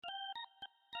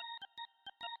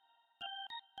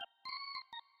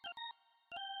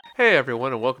Hey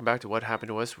everyone, and welcome back to What Happened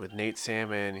to Us with Nate,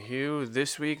 Sam, and Hugh.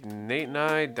 This week, Nate and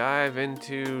I dive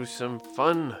into some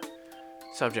fun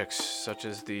subjects such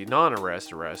as the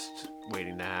non-arrest arrest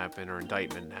waiting to happen or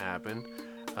indictment to happen.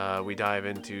 We dive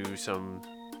into some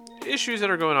issues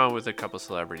that are going on with a couple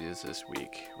celebrities this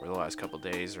week, or the last couple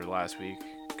days, or last week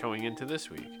going into this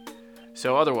week.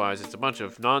 So otherwise, it's a bunch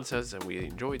of nonsense that we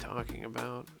enjoy talking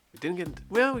about. We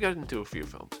got into a few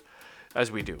films as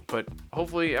we do. But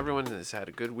hopefully everyone has had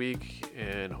a good week,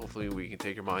 and hopefully we can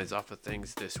take your minds off of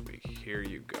things this week. Here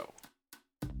you go.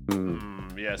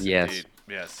 Yes, Yes. indeed.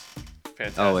 Yes.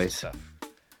 Fantastic Always. stuff.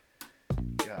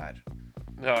 God.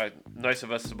 No, nice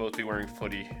of us to both be wearing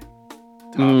footy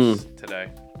tops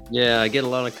today. Yeah, I get a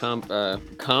lot of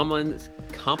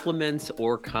compliments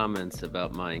or comments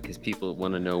about mine because people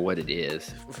want to know what it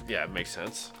is. Yeah, it makes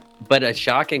sense. But a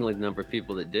shockingly number of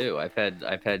people that do. I've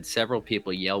had several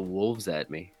people yell wolves at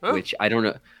me, Oh. which I don't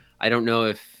know. I don't know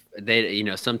if they,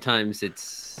 sometimes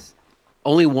it's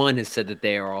only one has said that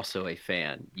they are also a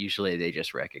fan. Usually they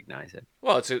just recognize it.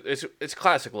 Well, it's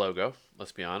classic logo.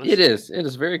 Let's be honest. It is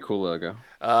a very cool logo.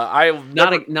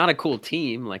 Not a cool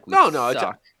team like we No.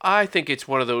 suck. I think it's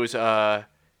one of those. A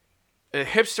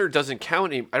hipster doesn't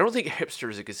count. I don't think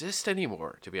hipsters exist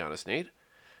anymore, to be honest, Nate.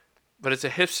 But it's a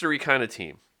hipstery kind of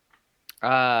team.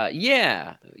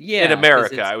 Yeah. In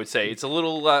America, I would say it's a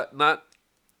little not.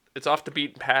 It's off the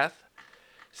beaten path.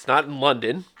 It's not in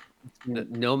London.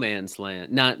 No man's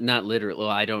land. Not literally. Well,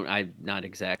 I'm not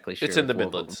exactly sure. It's in the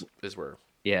Midlands, is where.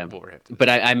 Yeah, Wolverhampton. But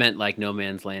I meant like no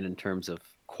man's land in terms of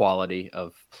quality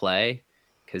of play,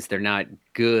 because they're not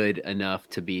good enough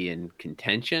to be in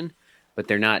contention, but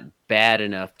they're not bad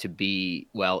enough to be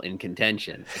in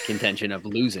contention of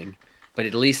losing. But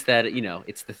at least that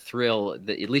it's the thrill.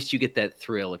 At least you get that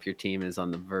thrill if your team is on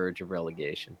the verge of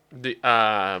relegation. You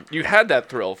had that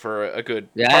thrill for a good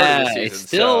part of the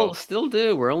season. Still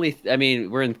do. We're in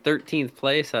 13th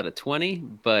place out of 20,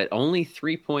 but only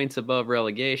 3 points above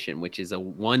relegation, which is a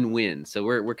 1 win. So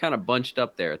we're kind of bunched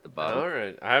up there at the bottom. All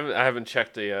right, I haven't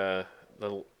checked the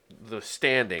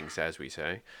standings, as we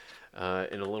say.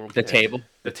 In a little the table.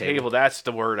 The table. That's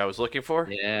the word I was looking for.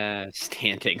 Yeah,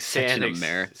 standings.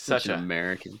 Such an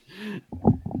American.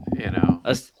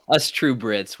 Us true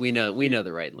Brits. We know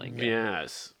the right lingo.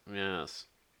 Yes.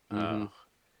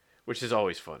 Which is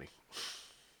always funny.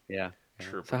 Yeah.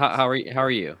 True. So how are you? How are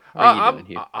you doing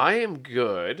here? I am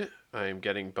good. I am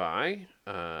getting by.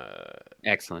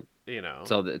 Excellent.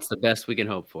 So it's the best we can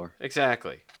hope for.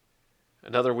 Exactly.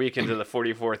 Another week into the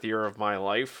 44th year of my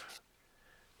life.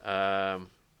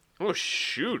 Oh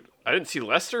shoot! I didn't see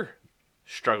Leicester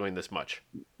struggling this much.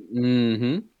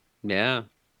 Yeah.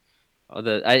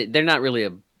 They're not really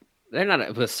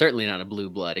certainly not a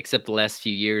blue blood. Except the last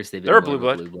few years they've been. They're a blue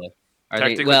blood.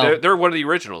 Technically, they're one of the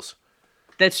originals.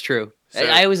 That's true. So,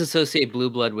 I always associate blue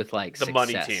blood with like the success.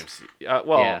 Money teams.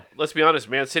 Let's be honest.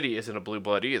 Man City isn't a blue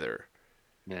blood either.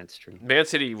 That's true. Man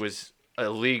City was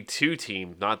a League Two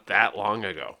team not that long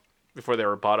ago, before they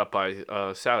were bought up by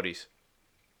Saudis.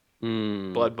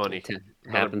 Blood money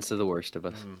happens to the worst of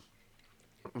us.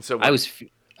 So I was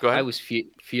go ahead. I was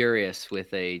furious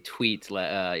with a tweet.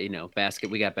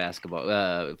 We got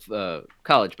basketball,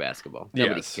 college basketball.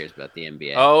 Nobody cares about the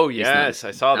NBA. Oh yes,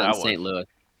 I saw that one. St. Louis.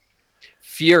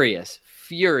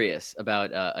 Furious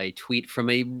about a tweet from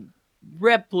a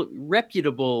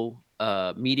reputable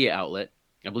media outlet.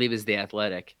 I believe is The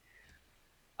Athletic.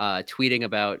 Tweeting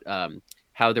about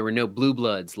how there were no blue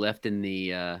bloods left in the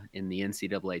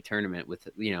NCAA tournament. With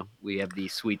we have the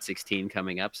Sweet 16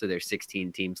 coming up, so there's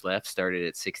 16 teams left. Started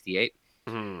at 68,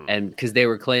 and because they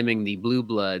were claiming the blue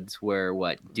bloods were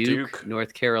Duke,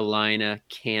 North Carolina,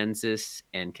 Kansas,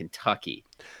 and Kentucky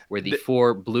were the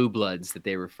 4 blue bloods that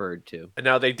they referred to.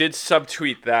 Now they did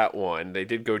subtweet that one. They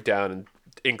did go down and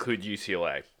include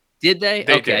UCLA. Did they?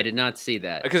 They okay, did. I did not see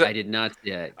that. Because I did not.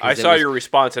 Yeah, I saw your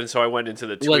response, and so I went into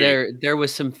the tweet. Well, there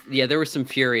was some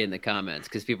fury in the comments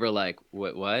because people are like,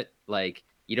 "What? Like,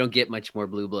 you don't get much more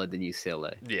blue blood than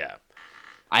UCLA." Yeah.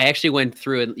 I actually went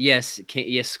through and yes,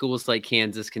 schools like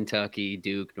Kansas, Kentucky,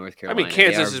 Duke, North Carolina. I mean,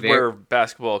 Kansas is where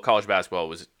college basketball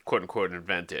was quote unquote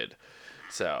invented.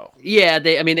 So yeah,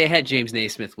 they had James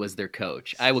Naismith was their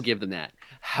coach. I will give them that.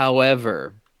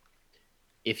 However,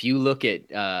 if you look at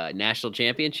national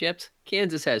championships,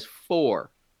 Kansas has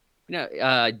 4.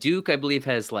 Duke, I believe,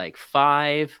 has like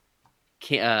 5.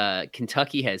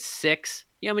 Kentucky has 6.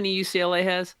 You know how many UCLA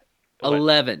has?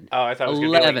 11. Oh, I thought it was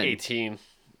going to be like 18.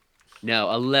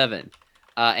 No, 11.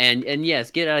 And yes,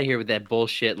 get out of here with that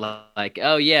bullshit. Like,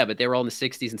 oh yeah, but they were all in the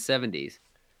 60s and 70s.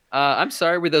 I'm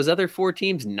sorry, were those other 4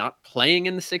 teams not playing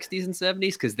in the 60s and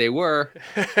 70s? Because they were.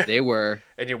 They were.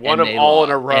 And you won And them they all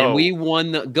in a lost. And we row.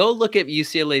 won go look at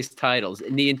UCLA's titles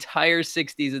in the entire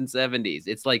 60s and 70s.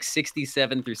 It's like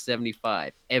 67 through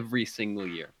 75 every single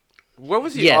year. What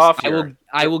was the Yes, off year?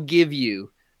 I will give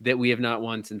you that we have not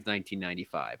won since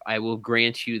 1995. I will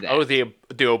grant you that. Oh, the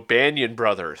O'Banion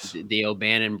brothers. The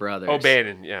O'Bannon brothers.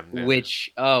 O'Bannon, yeah.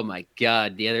 Which, oh my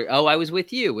God, I was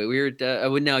with you. We were,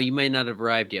 no, you may not have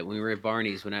arrived yet. When we were at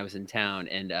Barney's when I was in town,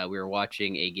 and we were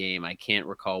watching a game. I can't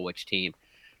recall which team,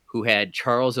 who had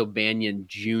Charles O'Banion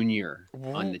Jr.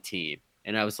 on the team.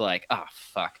 And I was like, oh,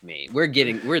 fuck me. We're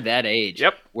that age.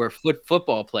 Yep. We're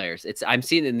football players. I'm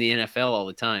seeing it in the NFL all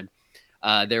the time.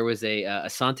 There was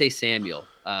Asante Samuel,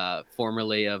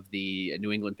 formerly of the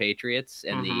New England Patriots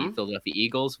and the Philadelphia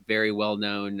Eagles, very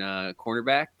well-known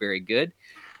cornerback, very good.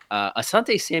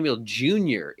 Asante Samuel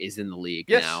Jr. is in the league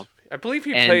now. I believe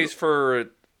he plays for.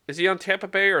 Is he on Tampa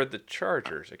Bay or the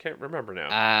Chargers? I can't remember now.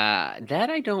 That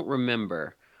I don't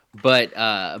remember. But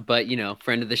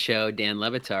friend of the show, Dan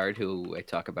Levitard, who I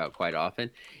talk about quite often,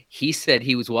 he said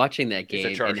he was watching that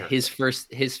game, and his first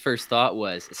thought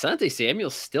was, Asante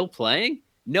Samuel's still playing?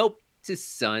 Nope, it's his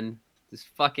son, his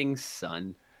fucking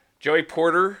son. Joey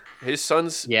Porter, his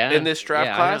son's in this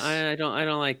draft class. I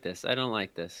don't like this. I don't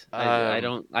like this. I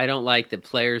don't like that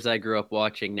players I grew up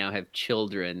watching now have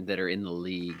children that are in the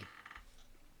league.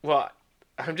 Well,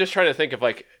 I'm just trying to think of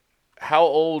like how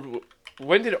old.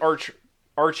 When did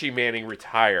Archie Manning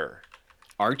retire?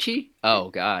 Archie? Oh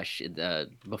gosh,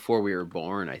 before we were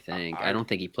born, I think. I don't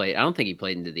think he played. I don't think he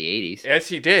played into the 80s. Yes,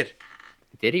 he did.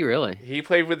 Did he really? He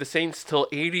played with the Saints till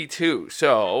 82.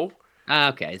 So.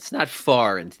 Okay, it's not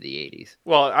far into the 80s.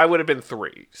 Well, I would have been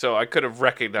 3, so I could have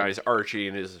recognized Archie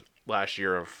in his last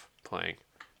year of playing.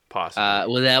 Possibly.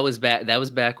 Well, that was back. That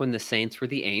was back when the Saints were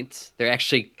the Aints.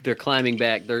 They're climbing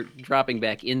back. They're dropping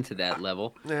back into that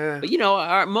level. But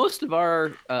most of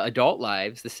our adult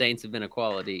lives, the Saints have been a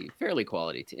fairly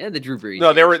quality team. And the Drew Brees.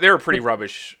 No, they were pretty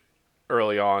rubbish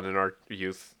early on in our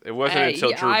youth. It wasn't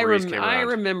until Drew Brees came around. I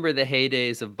remember the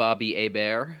heydays of Bobby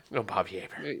Hebert. No, Bobby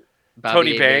Hebert.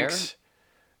 Tony Banks.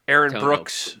 Aaron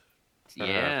Brooks.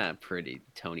 Yeah, pretty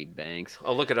Tony Banks.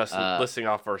 Oh, look at us listing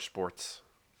off our sports.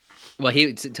 Well,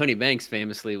 Tony Banks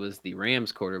famously was the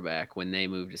Rams quarterback when they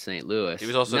moved to St. Louis. He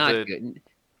was also the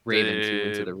Ravens. He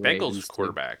went to the Bengals Ravens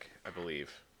quarterback, I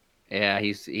believe. Yeah,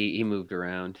 he moved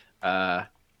around. That's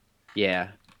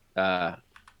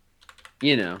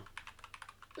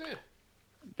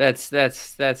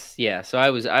yeah. So I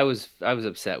was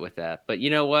upset with that. But you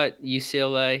know what,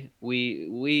 UCLA,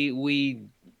 we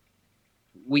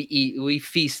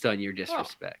feast on your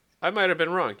disrespect. I might have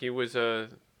been wrong. He was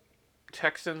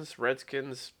Texans,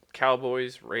 Redskins,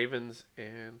 Cowboys, Ravens,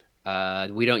 and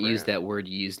we don't use that word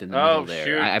you used in the middle there.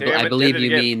 Shoot, I believe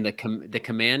you mean the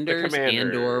Commanders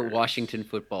and/or Washington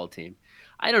Football Team.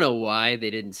 I don't know why they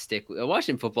didn't stick with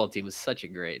Washington Football Team. Was such a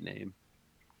great name.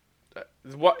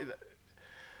 What?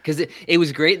 Because it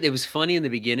was great. It was funny in the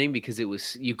beginning because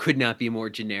you could not be more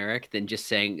generic than just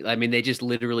saying. I mean, they just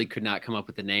literally could not come up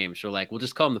with the name. So like, we'll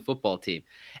just call them the football team,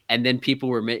 and then people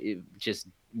were just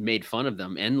made fun of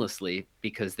them endlessly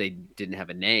because they didn't have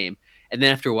a name. And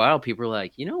then after a while, people were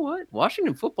like, you know what,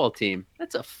 Washington Football Team,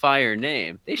 that's a fire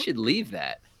name. They should leave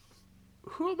that.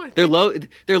 Who am I? Their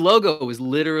logo was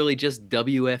literally just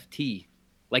WFT.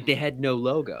 Like they had no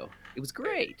logo. It was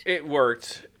great. It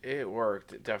worked.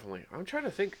 Definitely. I'm trying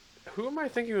to think. Who am I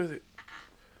thinking of?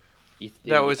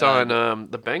 That was on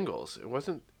the Bengals. It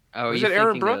wasn't. Was it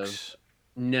Aaron Brooks?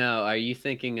 No. Are you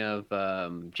thinking of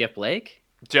Jeff Blake?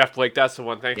 Jeff Blake. That's the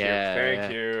one. Thank you.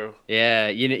 Thank you. Yeah.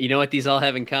 You know what these all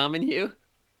have in common, Hugh?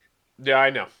 Yeah, I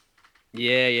know.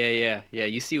 Yeah.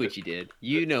 You see what you did.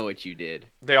 You know what you did.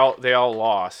 They all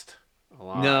lost a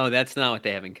lot. No, that's not what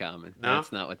they have in common. No?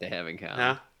 That's not what they have in common.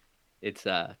 No? It's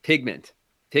pigment.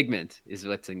 Pigment is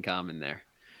what's in common there.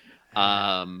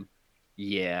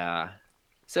 Yeah.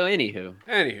 So anywho,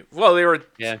 well,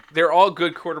 they're all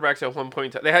good quarterbacks at one point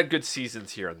in time. They had good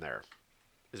seasons here and there.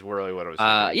 Is really what I was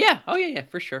saying. Yeah. Oh yeah,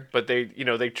 for sure. But they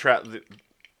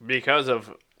because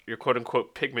of your quote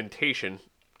unquote pigmentation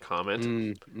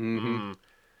comment.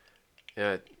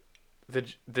 Yeah,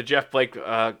 the Jeff Blake,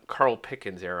 Carl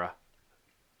Pickens era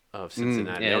of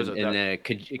Cincinnati.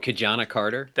 Kajana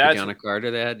Carter. Kajana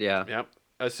Carter. They had Yep.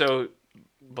 So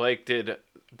Blake did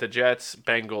the Jets,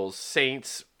 Bengals,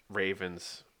 Saints,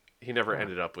 Ravens. He never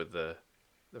ended up with the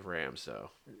Rams. So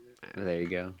there you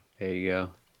go.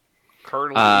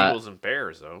 Cardinals, Eagles, and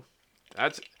Bears. Though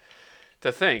that's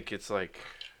to think. It's like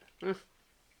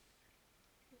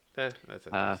that's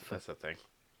a thing.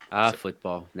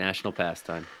 Football, national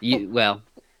pastime. Well,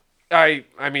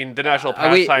 I mean, the national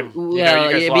We pastime. You well,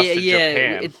 guys yeah, lost to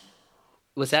yeah. Japan,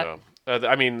 What's that? so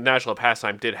I mean, national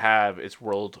pastime did have its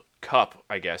World Cup,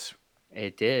 I guess.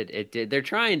 It did. It did. They're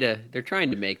trying to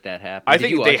make that happen. I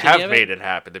Did you think they watch any have of it? made it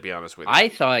happen. To be honest with you, I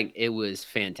thought it was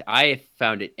fantastic. I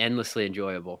found it endlessly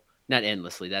enjoyable. Not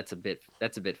endlessly. That's a bit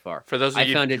far. for those of I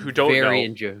you found it who don't very know,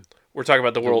 enjoyable. we're talking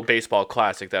about the World Baseball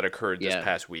Classic that occurred this Yeah,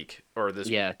 past week or this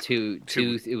yeah. two.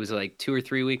 It was like 2 or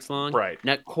 3 weeks long. Right.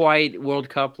 Not quite World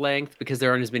Cup length because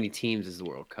there aren't as many teams as the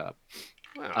World Cup.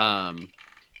 Wow. Um,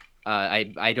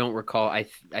 I don't recall. I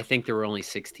think there were only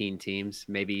 16 teams,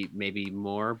 maybe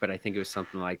more, but I think it was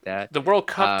something like that. The World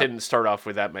Cup Uh, didn't start off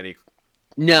with that many.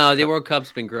 no, the World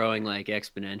Cup's been growing like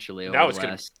exponentially over Now the it's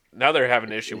gonna. last. Now they're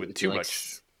having an issue with It's too like,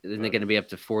 much. isn't it going to be up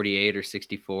to 48 or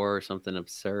 64 or something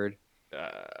absurd?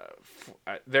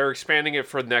 They're expanding it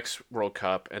for the next World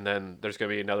Cup, and then there's going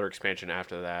to be another expansion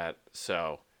after that.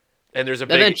 So, and there's a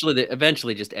big.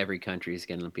 Eventually, just every country is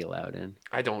going to be allowed in.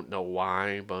 I don't know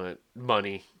why, but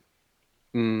money.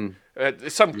 Mm,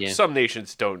 Some yeah, some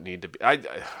nations don't need to be. I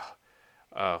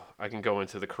can go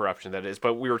into the corruption that is,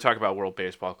 but we were talking about World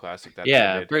Baseball Classic that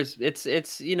yeah. ended.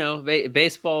 It's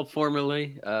baseball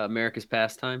formerly America's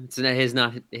pastime.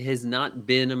 It has not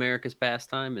been America's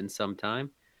pastime in some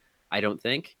time. I don't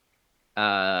think.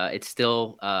 It's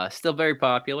still very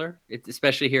popular. It's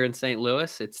especially here in St.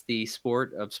 Louis. It's the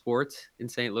sport of sports in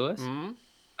St. Louis. Mm-hmm.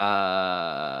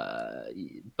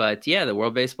 But yeah, the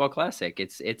World Baseball Classic.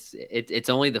 It's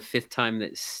only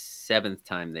the seventh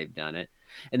time they've done it,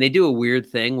 and they do a weird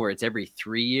thing where it's every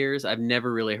 3 years. I've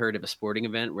never really heard of a sporting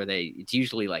event where it's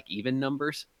usually like even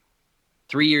numbers.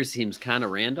 3 years seems kind of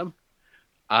random.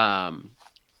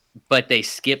 But they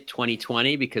skipped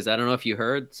 2020 because I don't know if you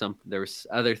heard there was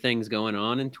other things going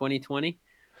on in 2020.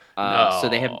 No.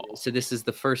 So this is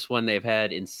the first one they've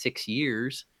had in 6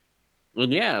 years.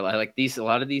 And yeah, a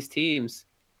lot of these teams,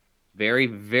 very,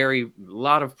 very,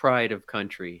 lot of pride of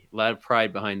country, a lot of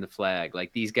pride behind the flag.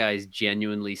 Like these guys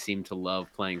genuinely seem to love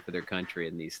playing for their country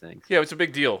in these things. Yeah, it's a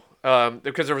big deal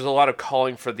because there was a lot of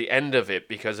calling for the end of it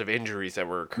because of injuries that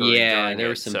were occurring Yeah, during there it.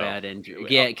 were some So, bad injuries.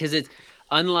 Yeah, because it's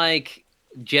unlike,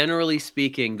 generally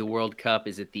speaking, the World Cup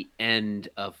is at the end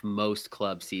of most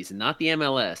club season, not the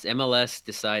MLS. MLS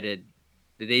decided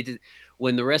that they did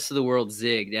when the rest of the world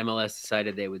zigged. MLS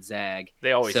decided they would zag.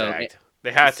 they always So, zagged.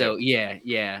 They had to. so yeah.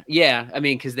 I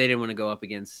mean, because they didn't want to go up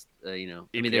against, I mean,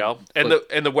 EPL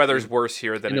and the weather's worse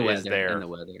here than it is there. and the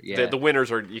weather. Yeah. The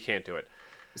winners are you can't do it.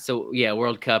 So yeah,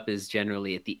 World Cup is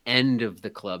generally at the end of the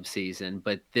club season,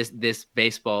 but this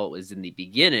baseball is in the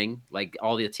beginning. Like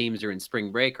all the teams are in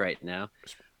spring break right now,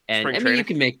 and Spring I mean training? you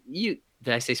can make you.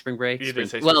 Did I say spring break? You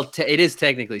did say well, it is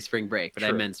technically spring break, but I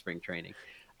True. meant spring training.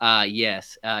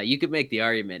 Yes, you could make the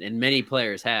argument, and many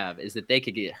players have, is that they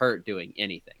could get hurt doing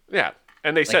anything. Yeah,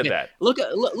 and they said that. Look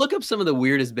up some of the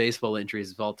weirdest baseball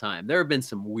injuries of all time. There have been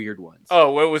some weird ones.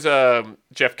 Oh, what was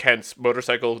Jeff Kent's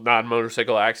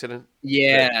non-motorcycle accident?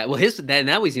 Yeah, well,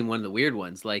 that was even one of the weird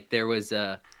ones. Like there was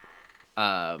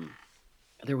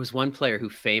one player who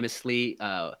famously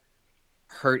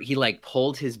hurt. He like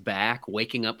pulled his back,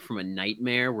 waking up from a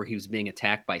nightmare where he was being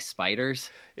attacked by spiders.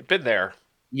 It's been there.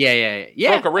 Yeah.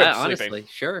 Broke a rib Honestly, sleeping.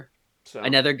 sure. So.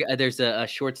 There's a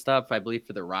shortstop, I believe,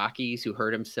 for the Rockies who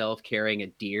hurt himself carrying a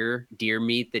deer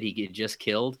meat that he had just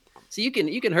killed. So you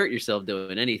can hurt yourself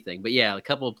doing anything. But yeah, a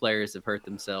couple of players have hurt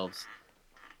themselves.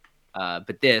 But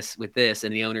with this,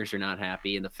 and the owners are not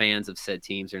happy, and the fans of said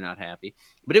teams are not happy.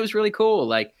 But it was really cool.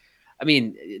 Like, I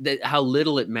mean, how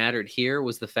little it mattered here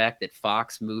was the fact that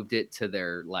Fox moved it to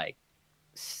their like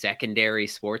secondary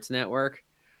sports network.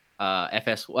 I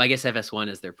guess FS1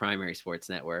 is their primary sports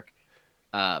network.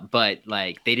 But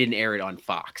like they didn't air it on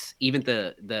Fox. Even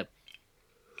the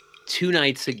 2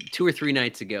 or 3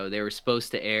 nights ago, they were supposed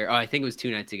to air. Oh, I think it was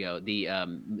 2 nights ago.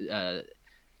 The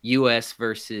U.S.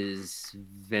 versus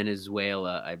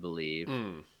Venezuela, I believe,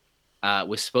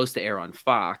 was supposed to air on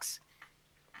Fox.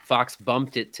 Fox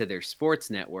bumped it to their sports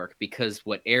network because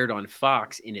what aired on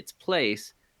Fox in its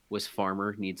place was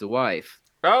Farmer Needs a Wife,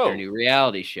 their new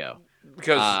reality show.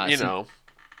 Because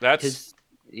that's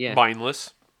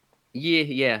mindless.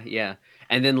 Yeah.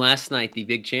 And then last night, the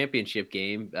big championship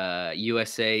game,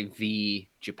 USA v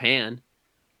Japan,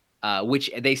 which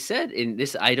they said in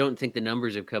this, I don't think the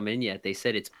numbers have come in yet. They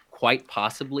said it's quite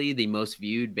possibly the most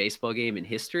viewed baseball game in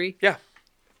history. Yeah.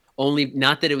 Only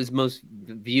not that it was most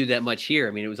viewed that much here.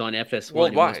 I mean, it was on FS1.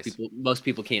 Worldwide. Most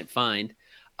people can't find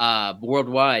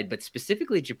worldwide, but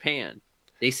specifically Japan.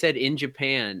 They said in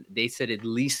Japan, at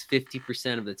least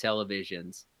 50% of the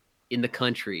televisions in the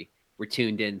country were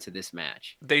tuned into this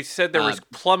match. They said there was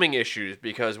plumbing issues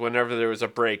because whenever there was a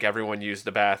break, everyone used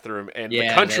the bathroom, and the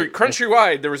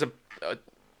countrywide there was a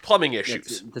plumbing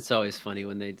issues. That's always funny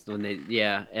when they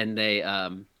and they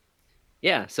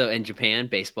so in Japan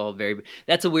baseball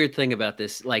that's a weird thing about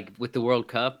this, like with the World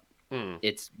Cup.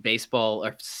 It's baseball, or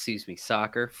excuse me,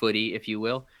 soccer, footy, if you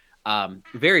will.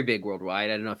 Very big worldwide.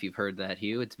 I don't know if you've heard that,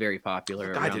 Hugh. It's very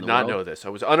popular. I did not know this. I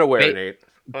was unaware, Nate.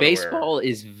 Baseball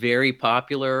is very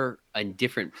popular in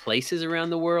different places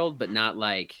around the world, but not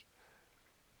like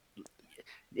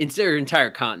in their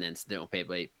entire continents. They don't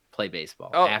play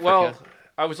baseball. Oh, Africa, well,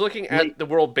 I was looking at the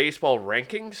World Baseball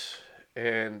rankings,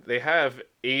 and they have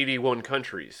 81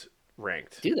 countries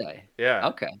ranked. Do they? Yeah.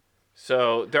 Okay.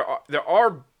 So there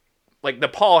are like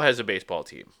Nepal has a baseball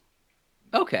team.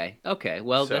 Okay.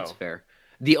 Well, that's fair.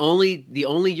 The only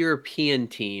European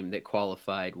team that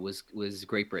qualified was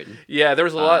Great Britain. Yeah, there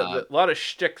was a lot of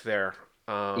shtick there.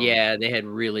 Yeah, they had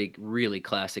really, really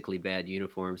classically bad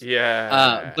uniforms.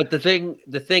 Yeah. But the thing,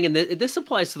 and this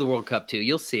applies to the World Cup too.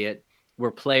 You'll see it where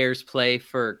players play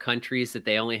for countries that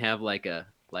they only have like a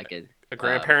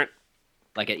grandparent.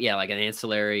 Like an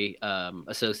ancillary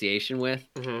association with,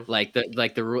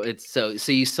 mm-hmm. the rule. It's so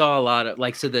you saw a lot of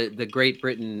the Great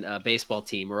Britain baseball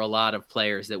team were a lot of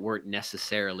players that weren't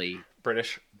necessarily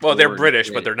British. Well, they're British,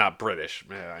 but they're not British.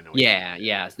 Yeah, I know.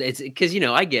 Yeah. It's because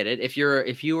I get it. If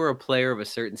you were a player of a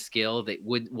certain skill that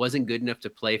wasn't good enough to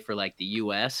play for like the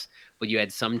U.S., but you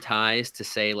had some ties to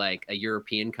say like a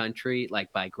European country,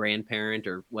 like by grandparent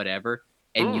or whatever.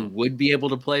 And you would be able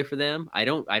to play for them. I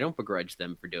don't begrudge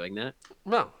them for doing that.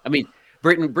 No, I mean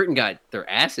Britain got their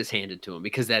asses handed to them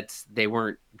because they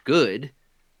weren't good,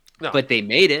 but they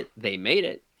made it.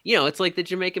 It's like the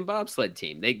Jamaican bobsled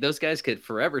team. Those guys could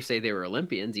forever say they were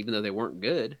Olympians, even though they weren't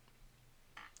good.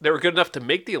 They were good enough to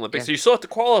make the Olympics. Yeah. So you still have to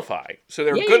qualify. So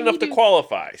they were good enough to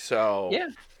qualify. So yeah.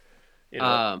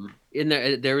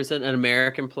 There was an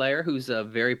American player who's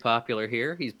very popular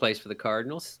here. He plays for the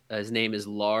Cardinals. His name is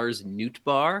Lars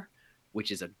Nootbaar, which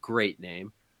is a great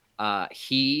name.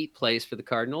 He plays for the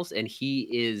Cardinals, and he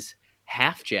is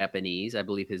half Japanese. I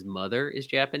believe his mother is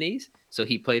Japanese, so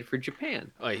he played for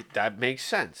Japan. That makes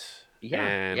sense. Yeah,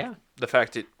 and the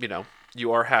fact that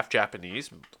you are half Japanese,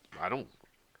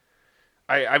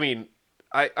 I mean,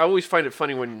 I always find it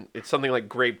funny when it's something like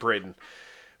Great Britain,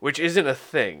 which isn't a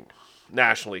thing.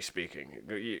 Nationally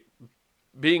speaking,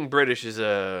 being British is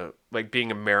like being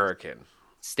American.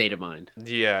 State of mind.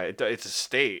 Yeah, it's a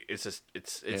state.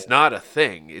 It's not a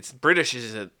thing. It's British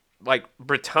isn't like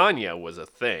Britannia was a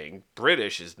thing.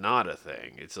 British is not a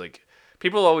thing. It's like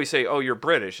people always say, "Oh, you're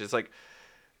British." It's like,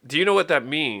 do you know what that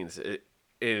means?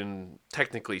 In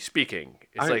technically speaking,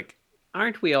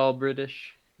 aren't we all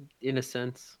British in a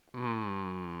sense?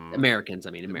 Americans. I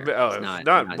mean, Americans.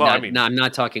 I'm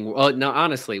not talking. Oh no,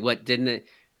 honestly, what isn't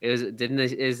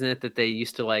it that they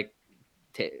used to like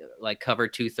cover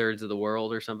 2/3 of the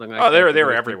world or something like that? Oh, they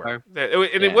were everywhere.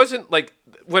 It wasn't like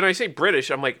when I say British,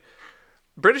 I'm like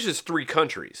British is 3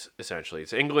 countries essentially.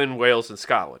 It's England, Wales, and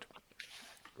Scotland.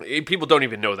 People don't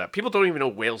even know that. People don't even know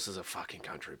Wales is a fucking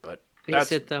country, but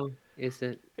is it though? Is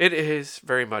it? It is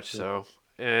very much so,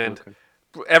 and. Okay.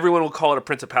 Everyone will call it a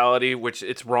principality, which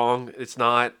it's wrong. It's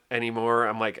not anymore.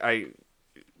 I'm like,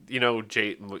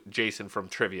 Jason from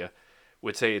Trivia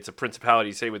would say it's a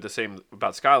principality. Say with the same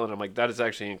about Scotland. I'm like, that is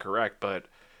actually incorrect. But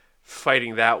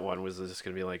fighting that one was just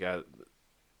going to be like I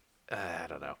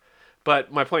don't know.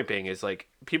 But my point being is like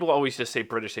people always just say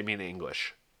British. They mean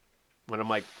English. When I'm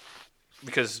like,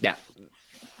 because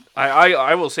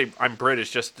I will say I'm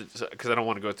British just because I don't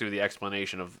want to go through the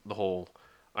explanation of the whole.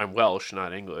 I'm Welsh,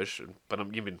 not English, but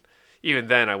I'm even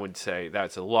then I would say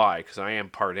that's a lie because I am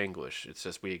part English. It's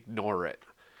just we ignore it,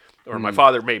 or my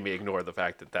father made me ignore the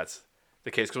fact that that's the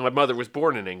case because my mother was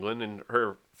born in England and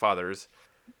her father's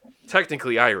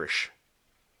technically Irish.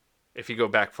 If you go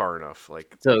back far enough,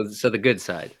 like so the good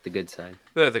side, the good side,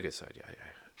 yeah.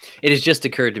 It has just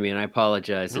occurred to me, and I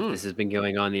apologize if this has been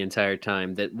going on the entire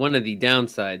time, that one of the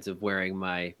downsides of wearing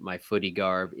my footy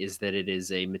garb is that it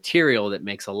is a material that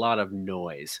makes a lot of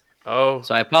noise. Oh,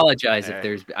 so I apologize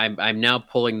if I'm now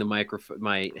pulling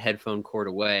my headphone cord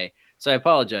away. So I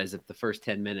apologize if the first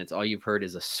 10 minutes all you've heard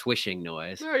is a swishing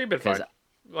noise. No, you've been fine.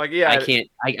 Like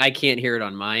I can't hear it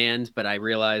on my end, but I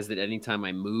realize that anytime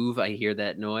I move, I hear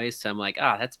that noise. So I'm like,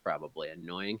 that's probably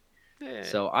annoying. Yeah.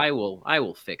 So I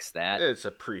will fix that. It's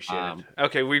appreciated.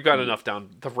 Okay, we've got enough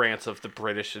down the rants of the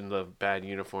British and the bad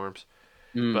uniforms.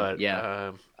 But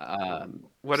yeah.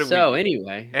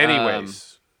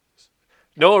 Anyways,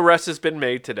 no arrest has been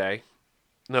made today.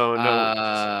 No.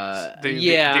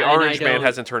 The orange man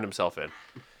hasn't turned himself in.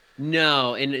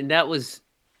 No, and that was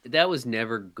that was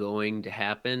never going to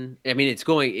happen. I mean,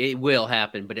 it will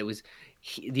happen, but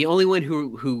the only one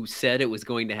who said it was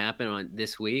going to happen on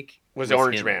this week Was the was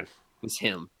Orange him. Man. Was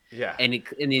him. Yeah.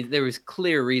 There was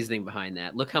clear reasoning behind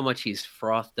that. Look how much he's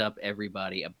frothed up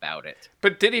everybody about it.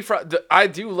 But did he? I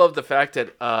do love the fact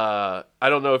that I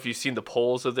don't know if you've seen the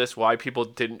polls of this. Why people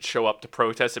didn't show up to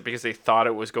protest it because they thought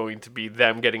it was going to be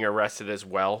them getting arrested as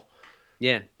well.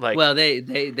 Yeah. Like, Well,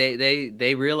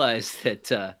 they realized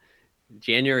that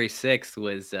January 6th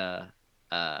was that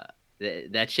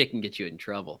shit can get you in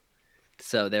trouble.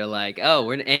 So they're like,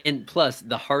 oh, and plus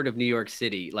the heart of New York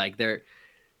City, like the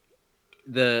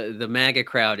MAGA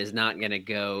crowd is not going to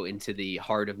go into the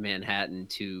heart of Manhattan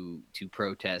to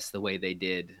protest the way they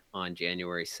did on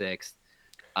January 6th.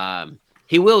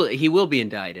 He will be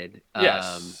indicted.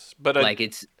 yes, but like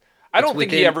I don't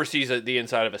think he ever sees the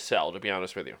inside of a cell. To be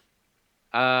honest with you,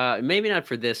 maybe not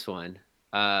for this one.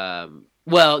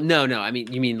 Well, no. I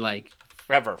mean, you mean like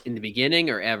ever in the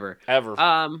beginning or ever? Ever.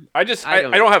 I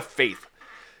don't have faith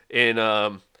in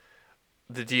the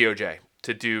DOJ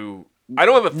to do. I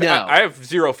don't have I have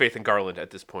zero faith in Garland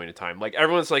at this point in time. Like,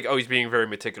 everyone's like, oh, he's being very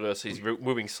meticulous. He's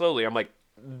moving slowly. I'm like,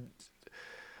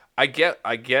 I get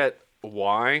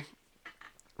why,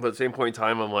 but at the same point in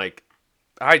time, I'm like,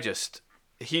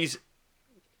 he's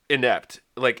inept.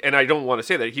 Like, and I don't want to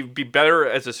say that he'd be better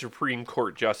as a Supreme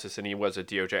Court justice than he was a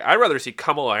DOJ. I'd rather see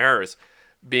Kamala Harris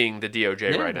being the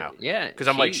DOJ right now. Yeah, because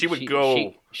I'm like, she would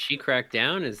go. She cracked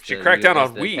down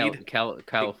on weed,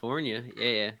 California.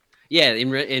 Yeah.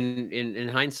 In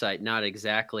hindsight, not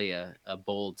exactly a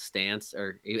bold stance,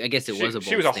 or I guess it was a bold stance.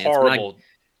 She was a horrible,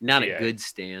 not a good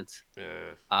stance.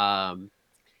 Yeah.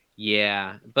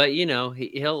 Yeah, but he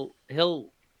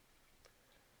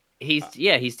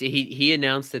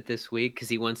announced it this week because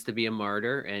he wants to be a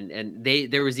martyr, and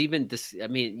there was even this. I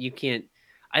mean, you can't.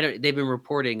 They've been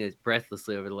reporting it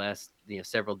breathlessly over the last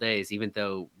several days, even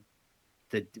though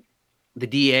the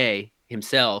DA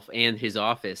himself and his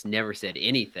office never said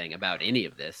anything about any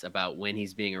of this, about when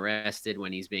he's being arrested,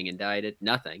 when he's being indicted,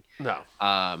 nothing. No.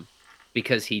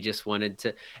 Because he just wanted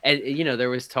to, and there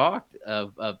was talk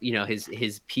of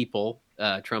his people,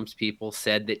 Trump's people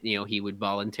said that he would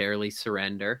voluntarily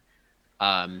surrender.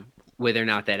 Whether or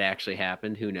not that actually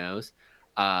happened, who knows?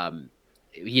 And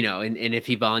if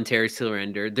he voluntarily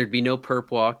surrendered, there'd be no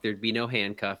perp walk, there'd be no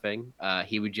handcuffing.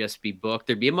 He would just be booked.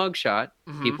 There'd be a mugshot.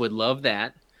 Mm-hmm. People would love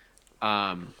that.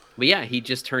 But yeah, he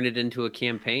just turned it into a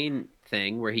campaign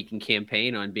thing where he can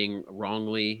campaign on being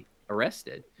wrongly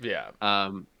arrested. Yeah.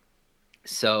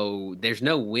 So there's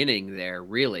no winning there,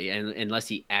 really, unless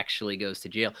he actually goes to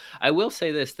jail. I will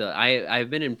say this, though.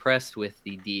 I've been impressed with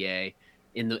the DA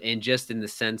in the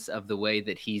sense of the way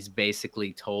that he's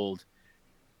basically told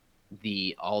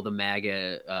all the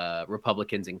MAGA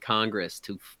Republicans in Congress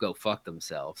to go fuck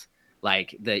themselves.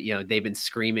 Like they've been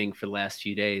screaming for the last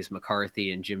few days,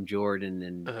 McCarthy and Jim Jordan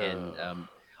and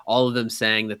all of them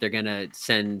saying that they're gonna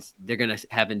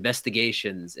have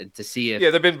investigations and to see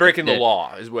if they've been breaking the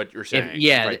law, is what you're saying.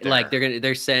 Like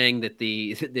they're saying that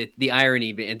the irony,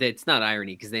 and it's not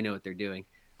irony because they know what they're doing,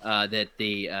 that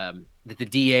the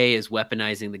DA is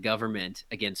weaponizing the government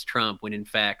against Trump when in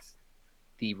fact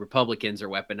the Republicans are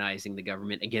weaponizing the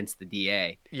government against the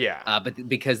DA. Yeah. But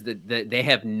because they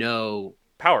have no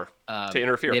power to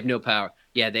interfere. They have no power.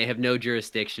 Yeah, they have no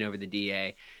jurisdiction over the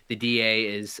DA. The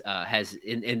DA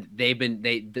and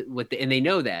they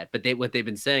know that, but what they've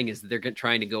been saying is that they're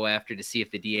trying to go after to see if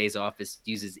the DA's office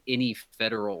uses any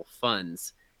federal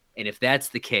funds, and if that's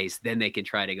the case, then they can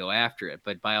try to go after it.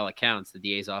 But by all accounts, the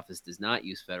DA's office does not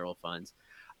use federal funds,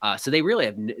 so they really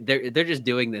have. They're just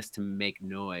doing this to make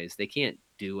noise. They can't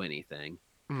do anything.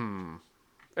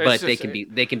 But they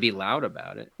can be loud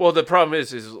about it. Well, the problem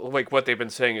is like what they've been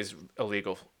saying is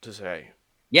illegal to say.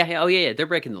 Yeah. Oh, yeah. They're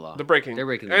breaking the law. They're breaking the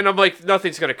law. And I'm like,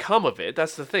 nothing's going to come of it.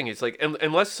 That's the thing. It's like,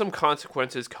 unless some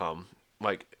consequences come,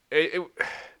 like,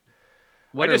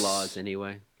 what are laws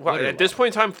anyway? Well, at this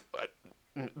point in time,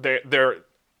 they're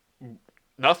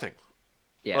nothing.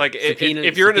 Yeah. Like,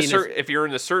 if you're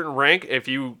in a certain rank, if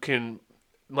you can,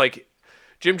 like,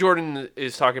 Jim Jordan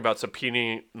is talking about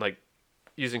subpoenaing, like,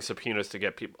 using subpoenas to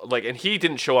get people, like, and he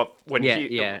didn't show up when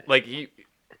I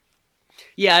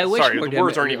wish sorry, the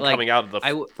words aren't even coming out of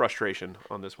the frustration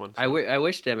on this one. So. I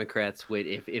wish Democrats would,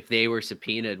 if they were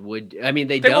subpoenaed, would. I mean,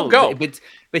 they don't go.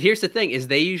 But here's the thing: is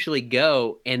they usually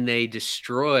go and they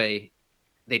destroy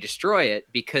it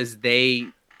because they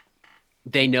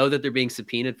know that they're being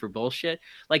subpoenaed for bullshit.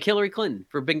 Like Hillary Clinton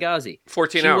for Benghazi.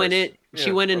 14 hours.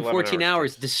 She went in 14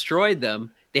 hours, destroyed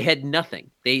them. They had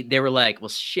nothing. They were like, well,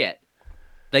 shit.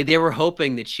 Like they were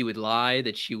hoping that she would lie,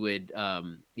 that she would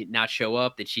not show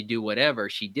up, that she'd do whatever.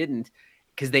 She didn't,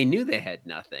 because they knew they had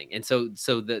nothing. And so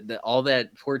the all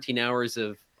that 14 hours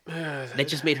of that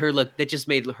just made her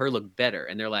look better.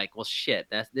 And they're like, well, shit,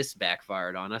 this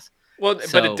backfired on us. Well, but it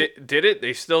So did it.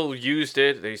 They still used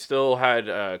it. They still had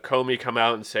Comey come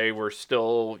out and say we're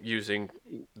still using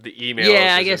the emails yeah,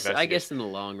 as I investigation. guess in the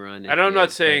long run And it I'm not did.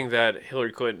 But saying that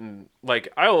Hillary Clinton, like,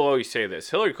 I will always say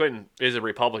this: Hillary Clinton is a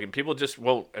Republican. People just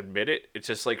won't admit it. It's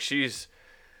just like she's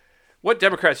what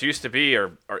Democrats used to be,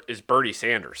 is Bernie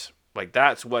Sanders. Like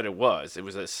that's what it was. It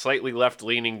was a slightly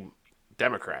left-leaning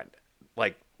Democrat.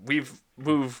 Like we've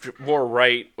moved more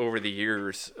right over the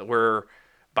years, where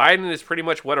Biden is pretty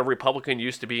much what a Republican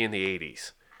used to be in the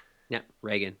 '80s. yeah,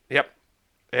 Reagan. Yep.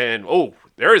 And oh,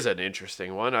 there is an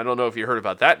interesting one. I don't know if you heard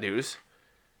about that news.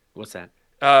 What's that?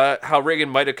 How Reagan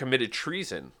might have committed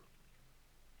treason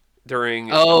during.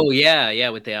 Oh yeah,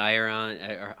 with the Iran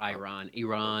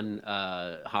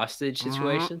hostage Mhm.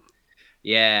 situation.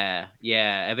 Yeah,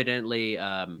 yeah. Evidently,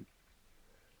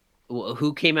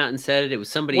 who came out and said it? It was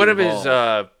somebody One of his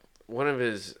involved.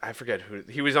 I forget who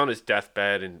he was on his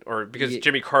deathbed, or because Yeah,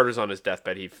 Jimmy Carter's on his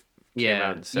deathbed, came out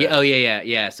yeah, and yeah. said, Oh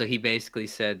yeah. So he basically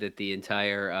said that the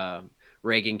entire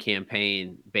Reagan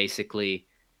campaign basically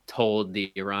told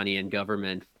the Iranian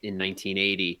government in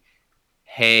 1980,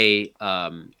 "Hey,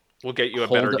 "We'll get you a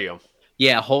better hold deal."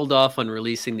 yeah, hold off on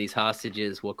releasing these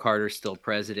hostages while Carter's still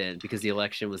president because the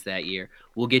election was that year.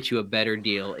 We'll get you a better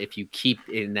deal if you keep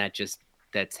in that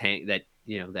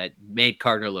that made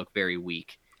Carter look very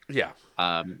weak. Yeah,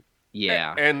 Um,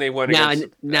 yeah. and they went Now,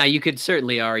 against. now you could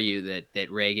certainly argue that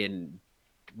Reagan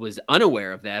was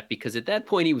unaware of that because at that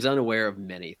point he was unaware of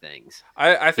many things.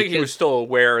 I think he was Because still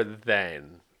aware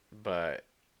then, but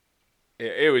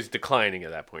it was declining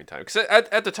at that point in time. Because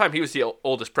at the time he was the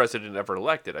oldest president ever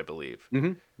elected, I believe,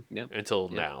 mhm, yep, until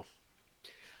yep. now.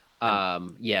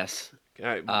 And Yes.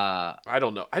 I, Uh, I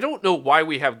don't know. I don't know why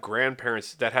we have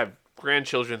grandparents that have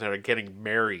grandchildren that are getting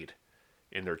married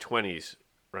in their 20s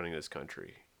running this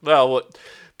country. Well,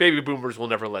 baby boomers will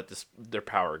never let their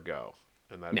power go,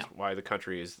 and no. that's why the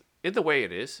country is in the way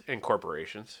it is, and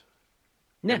corporations.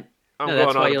 No. And I'm No, going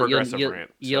that's why on a progressive rant,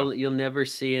 so you'll never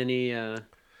see any and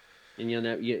you'll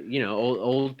never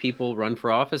old people run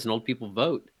for office and old people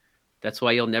vote. That's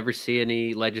why you'll never see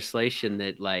any legislation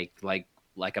that like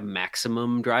a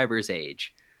maximum driver's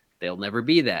age. They'll never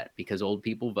be that because old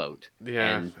people vote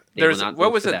yeah. and they will There's not what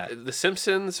vote was for that. it? The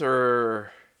Simpsons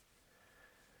or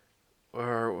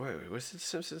wait, was it The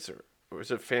Simpsons or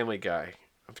was it Family Guy?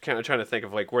 I'm kind of trying to think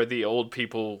of like where the old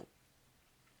people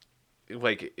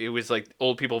like it was like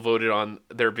old people voted on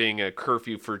there being a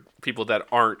curfew for people that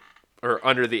aren't or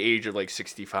under the age of like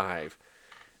 65.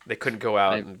 They couldn't go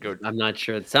out I and go, I'm not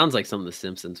sure. It sounds like something the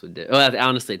Simpsons would do. Well,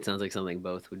 honestly, it sounds like something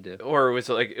both would do. or it was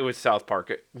like it was South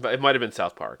Park. It might have been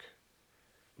South Park.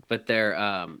 But they're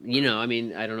I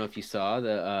mean, I don't know if you saw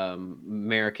the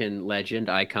American legend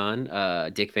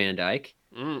icon Dick Van Dyke.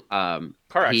 Mm,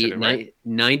 car He accident, right?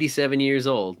 97 years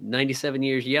old, 97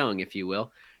 years young, if you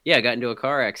will. Yeah, got into a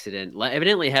car accident.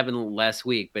 Evidently happened last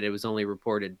week, but it was only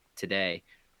reported today.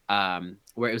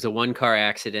 Where it was a one car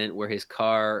accident where his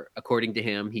car, according to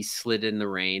him, he slid in the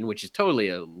rain, which is totally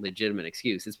a legitimate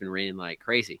excuse. It's been raining like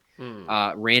crazy. Hmm.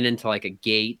 Ran into like a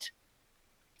gate.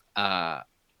 Uh,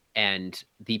 and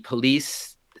the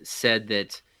police said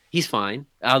that he's fine,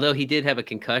 although he did have a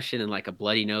concussion and like a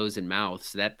bloody nose and mouth,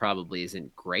 so that probably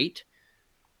isn't great.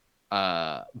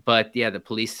 But yeah, the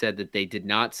police said that they did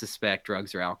not suspect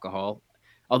drugs or alcohol.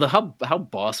 Although how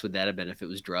boss would that have been if it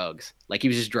was drugs? Like he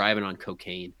was just driving on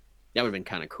cocaine. That would have been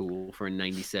kind of cool for a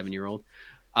 97-year-old.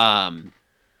 Um,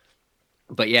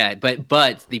 but yeah, but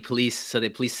the police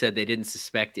said they didn't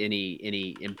suspect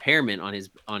any impairment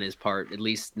on his part, at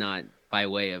least not by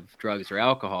way of drugs or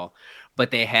alcohol.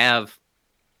 But they have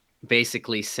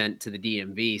basically sent to the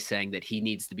DMV saying that he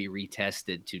needs to be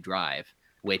retested to drive,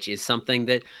 which is something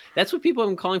that's what people have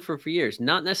been calling for years.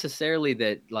 Not necessarily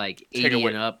that like Take 80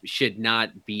 away. and up should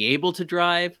not be able to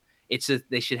drive. It's that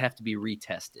they should have to be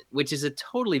retested, which is a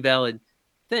totally valid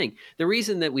thing. The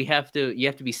reason that you have to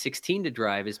be 16 to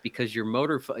drive is because your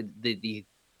the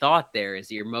thought there is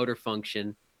that your motor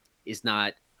function is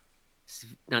not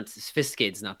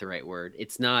sophisticated is not the right word.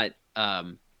 I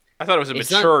thought it was a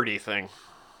It's not maturity thing.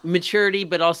 maturity,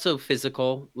 but also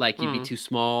physical, like you'd be Hmm. too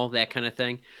small, that kind of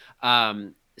thing.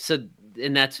 So,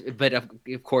 and but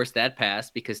of course that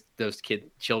passed because those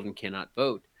children cannot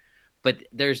vote. But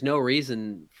there's no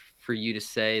reason for you to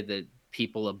say that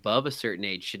people above a certain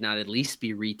age should not at least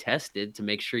be retested to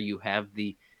make sure you have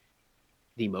the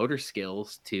motor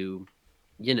skills to,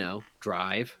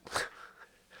 drive.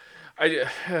 I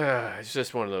it's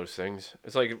just one of those things.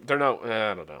 It's like they're not.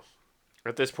 I don't know.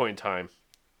 At this point in time,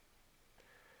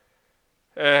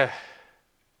 uh,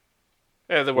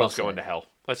 the Well world's going said. to hell.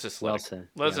 Let's just let Well it. said.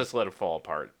 Let's Yeah. just let it fall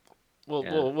apart. We'll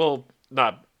Yeah. we'll we'll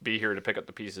not be here to pick up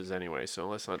the pieces anyway. So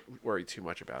let's not worry too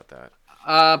much about that.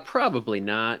 Probably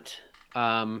not.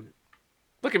 Um,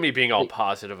 Look at me being all but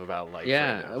positive about life right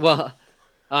now. yeah. Well,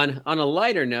 on a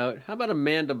lighter note, how about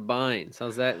Amanda Bynes?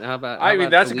 How's that? How I mean, about the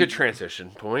that's a good week?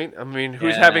 transition point. I mean,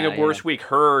 who's having a Yeah, yeah. worse week,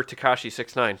 her or Takashi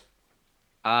 69?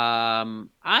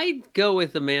 I'd go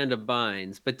with Amanda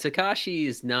Bynes, but Takashi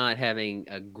is not having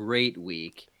a great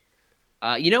week.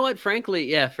 You know what? Frankly,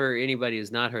 yeah. For anybody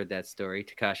who's not heard that story,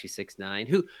 Takashi 69,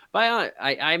 who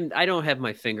I don't have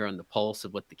my finger on the pulse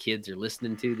of what the kids are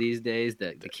listening to these days.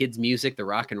 The kids' music, the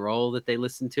rock and roll that they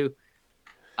listen to,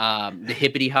 the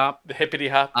hippity hop. The hippity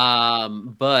hop?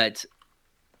 But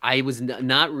I was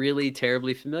not really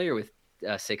terribly familiar with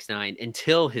 6ix9ine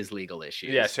until his legal Yeah,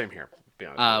 issues, same here. To be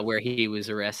honest with you. where he was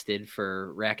arrested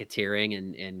for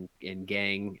racketeering and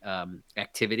gang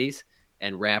activities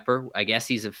and rapper. I guess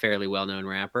he's a fairly well known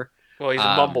rapper. Well, he's a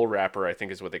Um, mumble rapper, I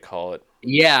think is what they call it.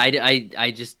 yeah,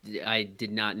 I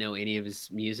did not know any of his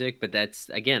music, but that's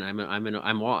again,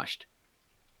 I'm washed.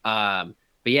 But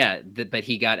yeah, but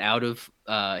he got out of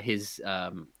his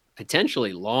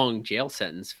potentially long jail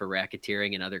sentence for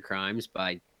racketeering and other crimes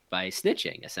by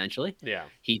snitching. Essentially, Yeah.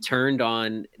 he turned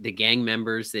on the gang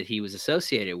members that he was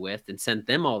associated with and sent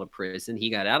them all to prison. He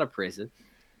got out of prison,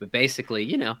 but basically,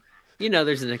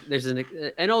 there's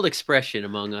an old expression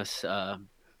among us.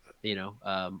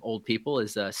 Old people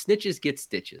is snitches get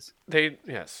stitches.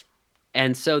 Yes.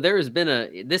 And so there has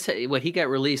been he got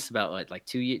released about like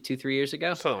 2, 3 years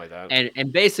ago, Something like that.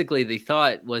 and basically the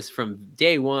thought was from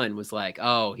day one was like,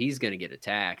 oh, he's gonna get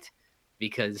attacked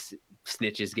because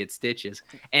snitches get stitches,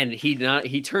 and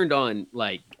he turned on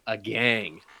like a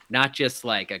gang, not just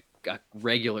like a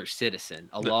regular citizen,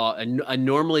 a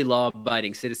normally law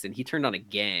abiding citizen. He turned on a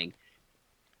gang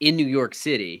in New York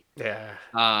City.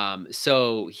 Yeah.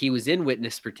 So he was in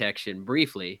witness protection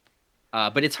briefly.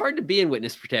 But it's hard to be in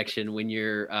witness protection when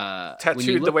you Tattooed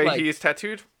the look way like. he is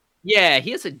tattooed? Yeah,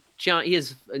 he has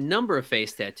a number of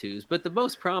face tattoos, but the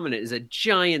most prominent is a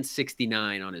giant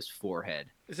 69 on his forehead.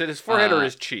 Is it his forehead or Uh,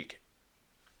 his cheek?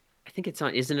 I think it's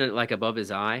on. Isn't it like above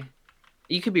his eye?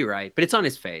 You could be right, but it's on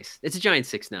his face. It's a giant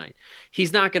 6'9".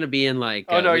 He's not going to be in like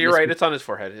Oh no, you're witness. right. It's on his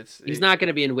forehead. He's not going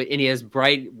to be in, and he has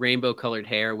bright rainbow colored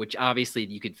hair, which obviously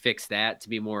you could fix that to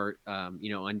be more,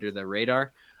 under the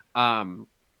radar.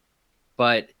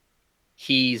 But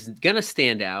he's gonna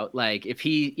stand out. Like if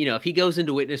he goes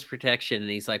into witness protection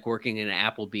and he's like working in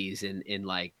an Applebee's in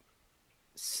like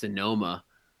Sonoma,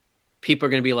 people are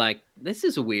gonna be like, "This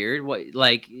is weird. What?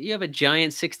 Like you have a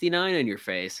giant 69 on your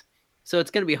face." So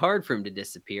it's gonna be hard for him to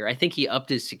disappear. I think he upped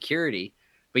his security,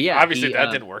 but yeah, Obviously he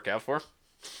that didn't work out for him.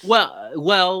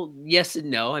 well, yes and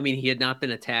no. I mean, he had not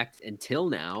been attacked until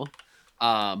now.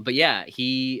 But yeah,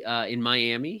 he in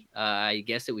Miami. I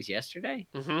guess it was yesterday.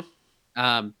 Mm-hmm.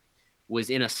 Um, was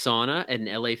in a sauna at an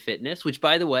LA Fitness, which,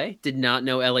 by the way, did not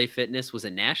know LA Fitness was a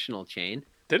national chain.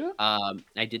 Did it?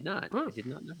 I did not. Huh. I did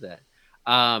not know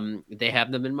that. They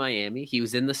have them in Miami. He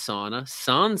was in the sauna,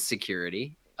 sans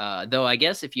security. Though I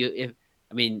guess do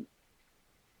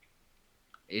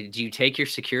you take your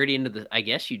security into the? I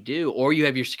guess you do, or you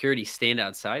have your security stand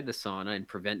outside the sauna and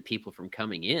prevent people from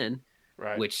coming in.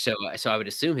 Right. Which so I would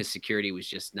assume his security was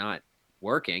just not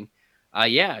working.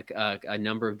 A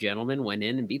number of gentlemen went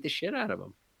in and beat the shit out of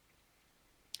him,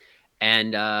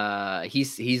 and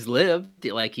he's lived.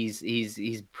 Like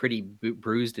he's pretty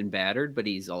bruised and battered, but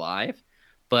he's alive.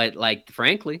 But like,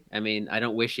 frankly, I mean, I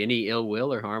don't wish any ill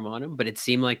will or harm on him, but it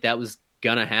seemed like that was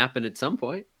gonna happen at some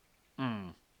point.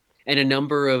 Mm. And a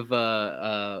number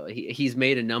of he's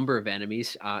made a number of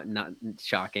enemies. Not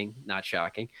shocking,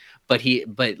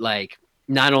 but like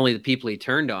not only the people he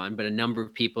turned on, but a number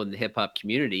of people in the hip hop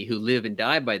community who live and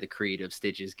die by the creed of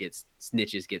snitches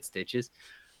get stitches,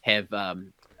 have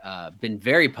been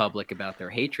very public about their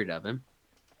hatred of him.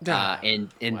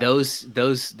 And Wow.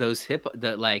 those hip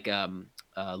the like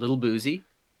Little Boozy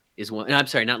is one. I'm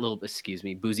sorry, not little. Excuse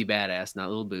me, Boozy Badass, not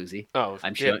Little Boozy. Oh,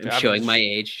 I'm yeah, showing my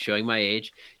age. Showing my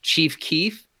age. Chief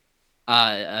Keef,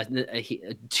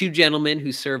 two gentlemen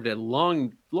who served a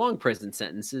long prison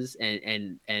sentences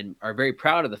and are very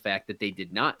proud of the fact that they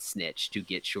did not snitch to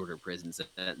get shorter prison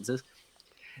sentences.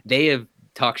 They have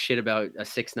talked shit about a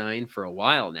 6ix9ine for a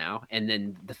while now, and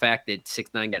then the fact that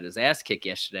 6ix9ine got his ass kicked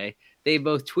yesterday, they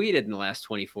both tweeted in the last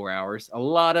 24 hours a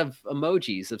lot of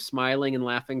emojis of smiling and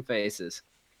laughing faces.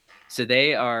 So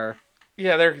they are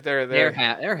Yeah, they're they're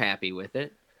happy with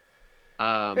it.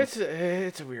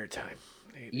 It's a weird time.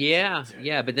 Yeah,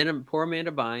 yeah, but then poor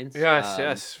Amanda Bynes. Yes,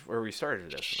 yes, where we started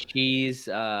this one. She's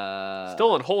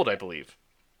Still on hold, I believe.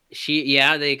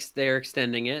 yeah, they're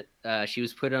extending it. She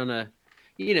was put on a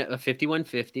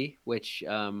 5150, which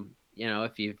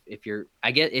if you're,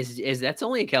 I get, is that's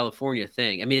only a California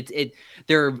thing. I mean,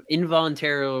 there are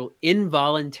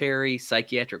involuntary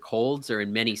psychiatric holds are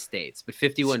in many states, but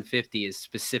 5150 is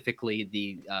specifically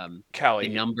the Cali.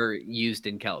 number used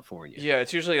in California. Yeah,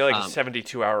 it's usually like a Um,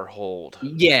 72-hour hold.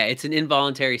 yeah, it's an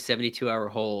involuntary 72-hour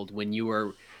hold when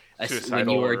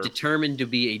Suicidal you are or determined to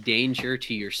be a danger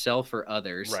to yourself or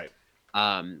others. right.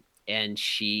 And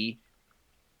she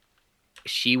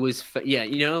was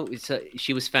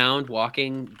she was found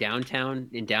walking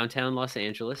in downtown Los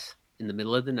Angeles in the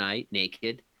middle of the night,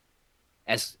 naked,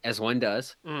 as one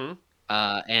does, Mm-hmm.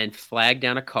 and flagged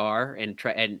down a car and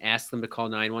asked them to call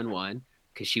 911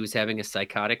 because she was having a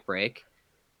psychotic break.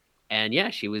 And yeah,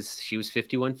 she was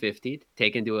 5150,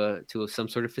 taken to some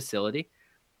sort of facility.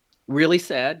 Really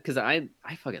sad because I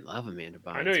fucking love Amanda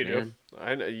I know Bynes, you do. man.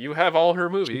 I know you have all her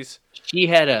movies. She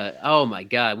had oh my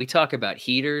god, we talk about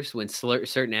heaters when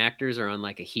certain actors are on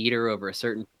like a heater over a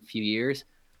certain few years.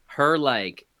 Her,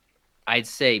 like, I'd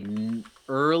say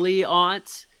early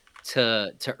aughts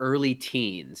to early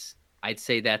teens. I'd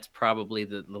say that's probably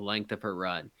the length of her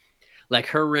run. Like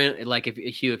her run, like if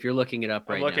Hugh, if you're looking it up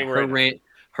I'm right now, looking right now.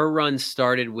 her run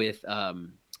started with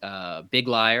Big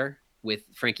Liar with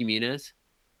Frankie Muniz.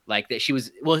 Like that, she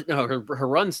was, well, no, her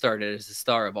run started as the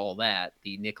star of All That,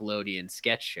 the Nickelodeon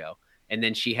sketch show, and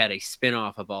then she had a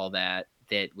spin-off of All That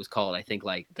that was called, I think,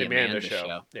 like The the Amanda Amanda Show.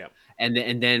 Show. Yeah.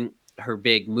 And then her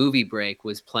big movie break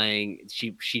was playing.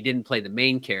 She didn't play the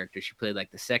main character. She played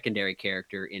like the secondary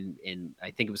character in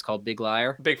I think it was called Big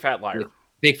Liar. Big Fat Liar. With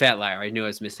Big Fat Liar. I knew I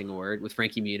was missing a word with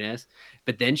Frankie Muniz.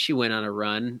 But then she went on a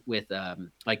run with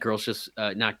like Girls Just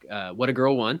Not What a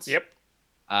Girl Wants. Yep.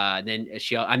 Then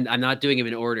I'm not doing them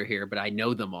in order here, but I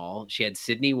know them all. She had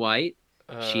Sydney White.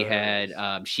 She had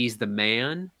She's the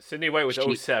Man. Sydney White was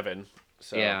She, 07.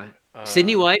 So yeah.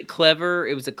 Sydney White, clever.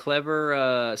 It was a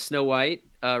clever Snow White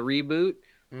reboot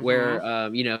where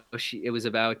it was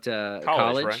about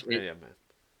college. right? Yeah, man.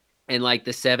 And like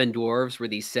the seven dwarves were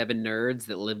these seven nerds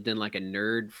that lived in like a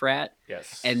nerd frat.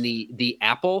 Yes. And the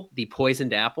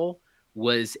poisoned apple,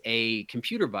 was a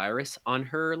computer virus on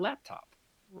her laptop.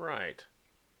 Right.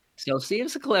 So see, it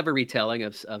was a clever retelling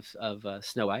of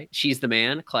Snow White. She's the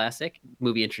Man, classic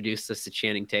movie, introduced us to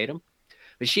Channing Tatum,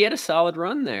 but she had a solid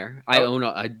run there. I own,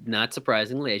 not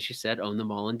surprisingly, as you said, own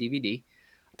them all on DVD.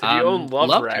 Did you own Love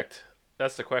loved Wrecked? Her.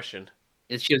 That's the question.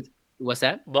 What's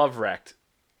that? Love Wrecked.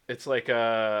 It's like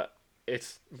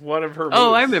it's one of her movies.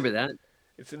 Oh, I remember that.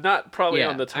 It's not probably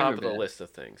on the top of the list of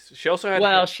things. She also had.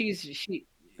 Well,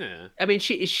 yeah. I mean,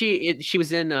 she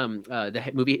was in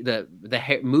the movie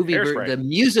the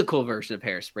musical version of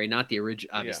Hairspray, not the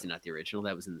original. Obviously, not the original.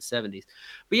 That was in the 70s.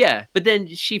 But yeah, but then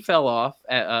she fell off.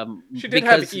 She did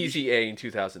have Easy A in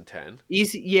 2010.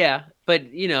 Yeah, but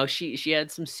she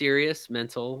had some serious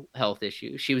mental health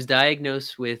issues. She was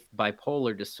diagnosed with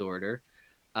bipolar disorder.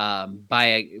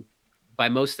 By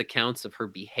most accounts of her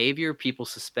behavior, people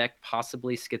suspect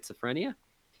possibly schizophrenia.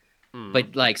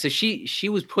 But like, so she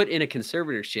was put in a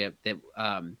conservatorship that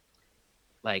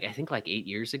like I think like 8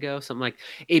 years ago, something like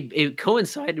it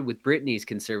coincided with Britney's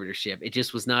conservatorship. It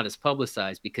just was not as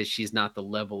publicized because she's not the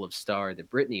level of star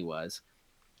that Britney was.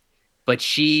 But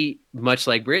she, much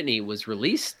like Britney, was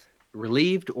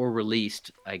relieved or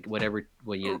released, like whatever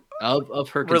of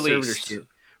her conservatorship.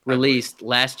 Released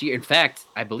last year. In fact,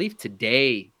 I believe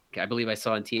I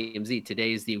saw on TMZ,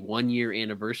 today is the 1-year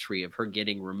anniversary of her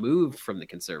getting removed from the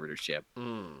conservatorship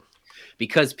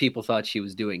because people thought she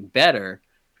was doing better.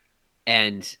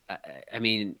 And I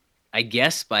mean, I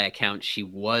guess by account, she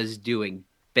was doing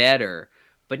better,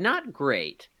 but not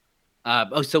great.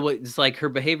 So it's like her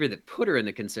behavior that put her in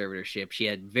the conservatorship. She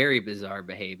had very bizarre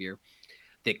behavior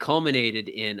that culminated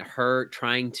in her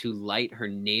trying to light her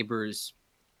neighbor's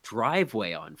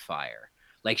driveway on fire.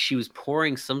 Like she was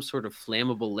pouring some sort of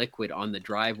flammable liquid on the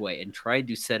driveway and tried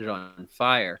to set it on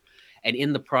fire. And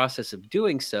in the process of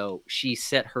doing so, she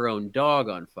set her own dog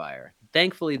on fire.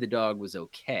 Thankfully, the dog was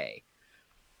okay.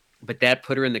 But that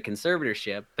put her in the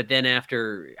conservatorship. But then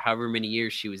after however many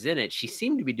years she was in it, she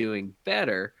seemed to be doing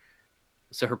better.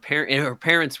 So her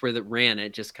parents were that ran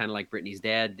it, just kind of like Britney's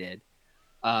dad did.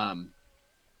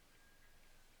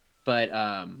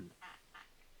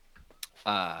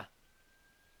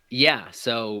 Yeah,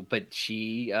 so, but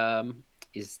she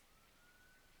is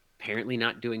apparently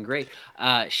not doing great.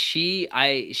 She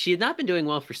had not been doing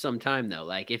well for some time though.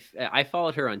 Like if I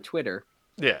followed her on Twitter,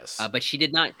 Yes. But she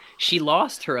did not. She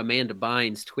lost her Amanda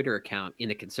Bynes Twitter account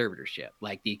in a conservatorship.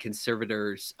 Like the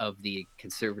conservators of the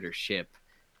conservatorship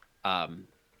um,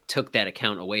 took that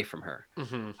account away from her.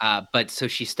 Hmm. But so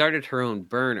she started her own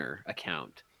burner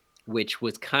account, which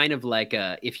was kind of like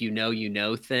a if you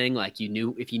know thing. Like you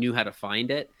knew if you knew how to find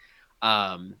it.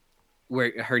 Um,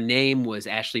 where her name was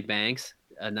Ashley Banks.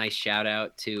 A nice shout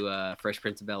out to Fresh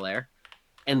Prince of Bel Air.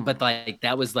 And but like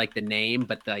that was like the name,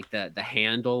 but like the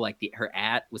handle, like her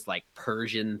at was like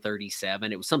Persian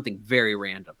 37. It was something very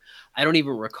random. I don't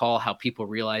even recall how people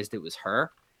realized it was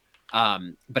her.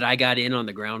 But I got in on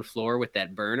the ground floor with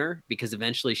that burner because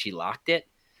eventually she locked it.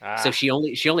 So Ah. she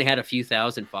only had a few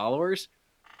thousand followers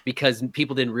because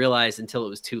people didn't realize until it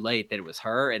was too late that it was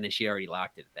her, and then she already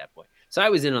locked it at that point. So I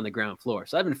was in on the ground floor.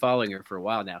 So I've been following her for a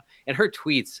while now, and her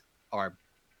tweets are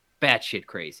batshit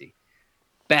crazy,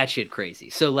 batshit crazy.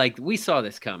 So like we saw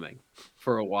this coming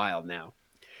for a while now.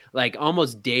 Like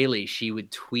almost daily, she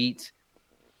would tweet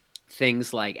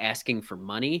things like asking for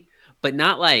money, but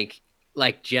not like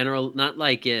general, not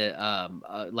like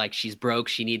she's broke,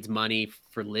 she needs money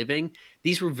for living.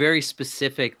 These were very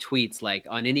specific tweets. Like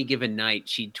on any given night,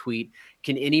 she'd tweet,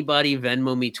 "Can anybody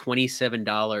Venmo me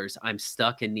 $27? I'm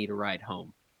stuck and need a ride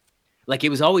home." Like it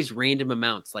was always random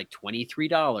amounts, like $23,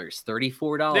 Yeah,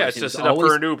 $34. it's just enough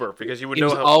for an Uber because you would It know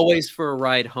was how. always for a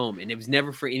ride home, and it was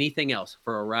never for anything else,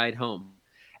 for a ride home.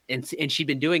 And she'd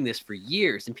been doing this for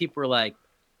years, and people were like,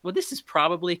 "Well, this is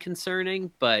probably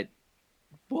concerning, but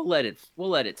we'll let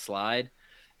it slide."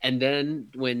 And then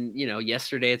when,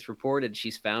 yesterday it's reported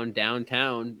she's found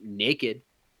downtown naked,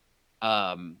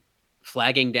 um,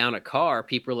 flagging down a car,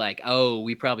 people are like, "Oh,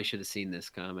 we probably should have seen this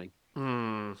coming."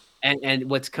 Hmm. And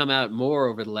what's come out more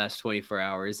over the last 24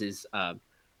 hours is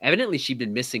evidently she'd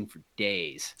been missing for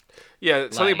days. Yeah,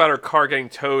 something Like about her car getting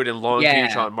towed in Long Beach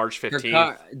yeah, on March her 15th.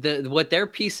 car the what they're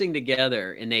piecing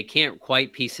together, and they can't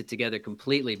quite piece it together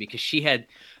completely because she had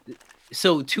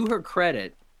so to her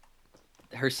credit,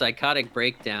 her psychotic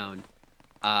breakdown,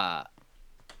 uh,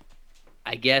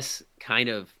 I guess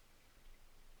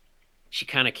she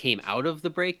kind of came out of the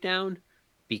breakdown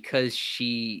because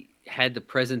she had the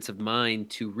presence of mind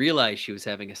to realize she was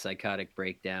having a psychotic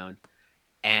breakdown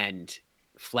and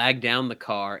flagged down the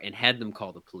car and had them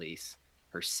call the police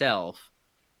herself.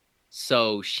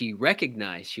 So she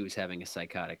recognized she was having a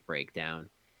psychotic breakdown.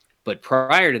 But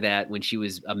prior to that, when she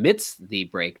was amidst the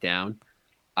breakdown,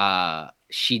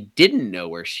 she didn't know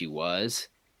where she was.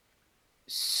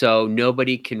 So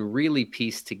nobody can really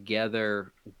piece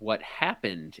together what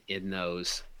happened in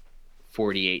those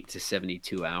 48 to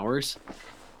 72 hours.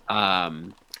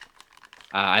 Um,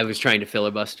 I was trying to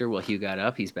filibuster while Hugh got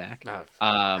up. He's back.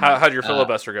 Ah. Um, How'd your uh,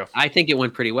 filibuster go? I think it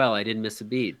went pretty well. I didn't miss a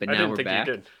beat, but I now didn't we're think you back.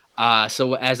 did.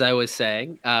 So as I was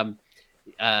saying,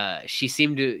 she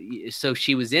seemed to. So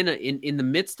she was in the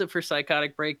midst of her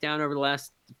psychotic breakdown over the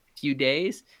last few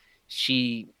days.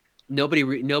 Nobody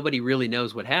really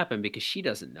knows what happened because she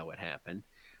doesn't know what happened.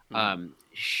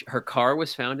 Her car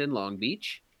was found in Long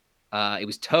Beach. It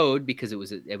was towed because it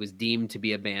was deemed to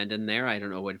be abandoned there. I don't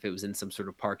know if it was in some sort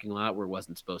of parking lot where it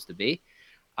wasn't supposed to be.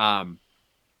 Um,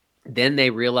 then they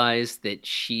realized that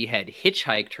she had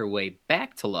hitchhiked her way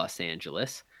back to Los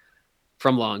Angeles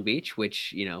from Long Beach,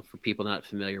 which, for people not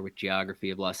familiar with geography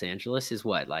of Los Angeles, is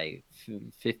what, like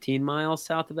 15 miles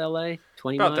south of LA,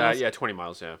 20 About that, miles? yeah, 20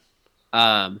 miles, yeah.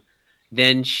 Um,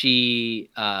 then she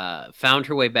found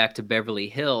her way back to Beverly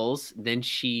Hills. Then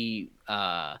she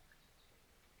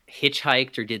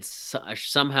hitchhiked or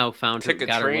somehow Took a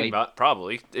got her train, way.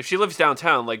 probably. If she lives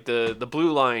downtown, like the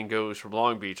blue line goes from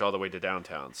Long Beach all the way to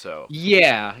downtown, so.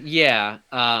 Yeah, yeah.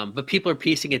 But people are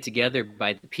piecing it together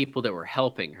by the people that were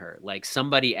helping her. Like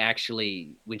somebody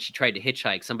actually, when she tried to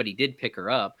hitchhike, somebody did pick her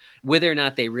up. Whether or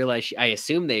not they realized, I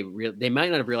assume they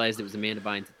might not have realized it was Amanda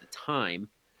Bynes at the time.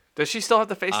 Does she still have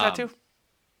the face tattoo?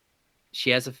 She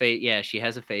has a face. Yeah, she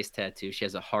has a face tattoo. She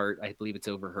has a heart. I believe it's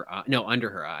over her eye. No, under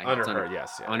her eye. Under It's her,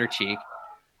 yes, yeah. on her cheek.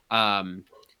 Um,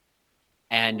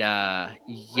 and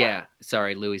yeah,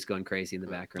 sorry, Louie's going crazy in the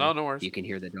background. No worries. You can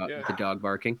hear Yeah. the dog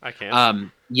barking. I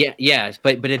can. Yeah,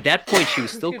 but at that point she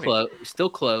was still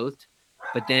Excuse clothed.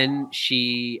 But then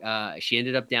she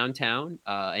ended up downtown,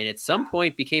 and at some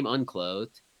point became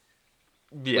unclothed.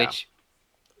 Yeah. Which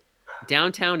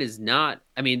downtown is not.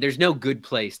 I mean, there's no good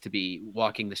place to be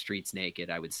walking the streets naked.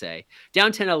 I would say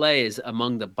downtown LA is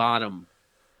among the bottom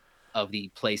of the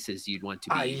places you'd want to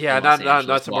be. Yeah, in Los not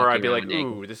Angeles, somewhere I'd be like, walking around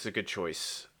naked. ooh, this is a good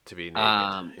choice to be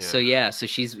naked. So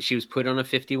she was put on a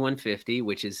 5150,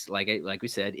 which is like we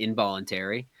said,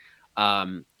 involuntary.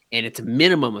 And it's a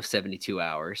minimum of 72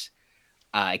 hours.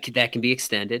 That can be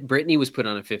extended. Brittany was put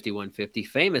on a 5150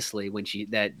 famously when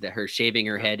that her shaving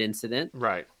her head incident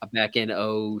Right. back in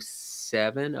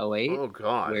 07, 08, Oh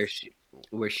God.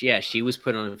 where she was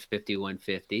put on a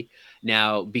 5150.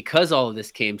 Now, because all of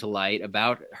this came to light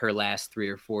about her last 3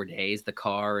 or 4 days, the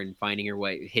car and finding her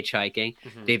way hitchhiking,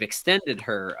 Hmm. they've extended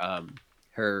her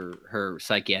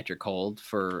psychiatric hold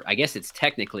for, I guess it's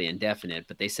technically indefinite,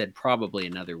 but they said probably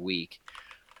another week.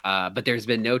 But there's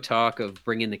been no talk of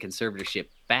bringing the conservatorship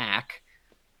back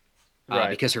Right.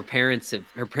 because her parents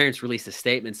released a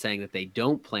statement saying that they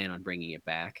don't plan on bringing it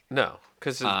back. No,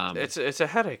 because Um, it's a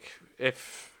headache.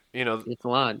 If you know, it's a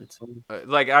lot.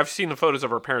 like I've seen the photos of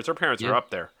her parents. Her parents are Yeah, up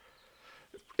there,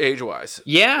 age wise.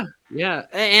 yeah, yeah.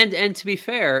 And to be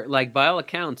fair, like by all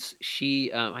accounts,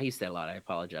 she I use that a lot. I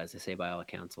apologize. I say by all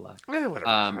accounts a lot. Whatever.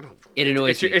 I don't. It It's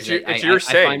annoys your me because it's your I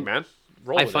saying, find man.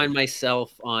 Roll I with it. find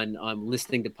myself on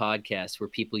listening to podcasts where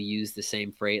people use the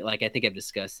same phrase. Like I think I've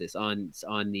discussed this on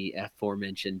the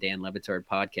aforementioned Dan Levitard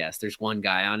podcast. There's one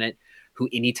guy on it who,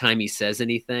 anytime he says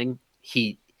anything,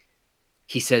 he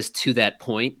says to that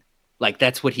point. Like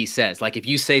that's what he says. Like if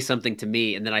you say something to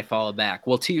me and then I follow back,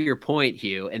 well, to your point,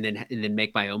 Hugh, and then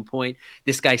make my own point.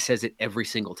 This guy says it every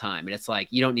single time, and it's like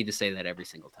you don't need to say that every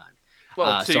single time.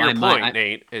 Well, to So your I might, point,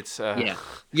 Nate. It's yeah,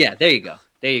 yeah. There you go.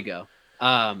 There you go.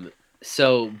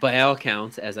 So by all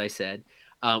accounts, as I said,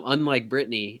 unlike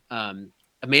Brittany,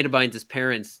 Amanda Bynes'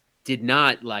 parents did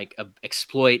not like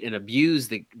exploit and abuse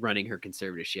the running her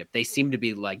conservatorship. They seem to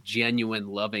be like genuine,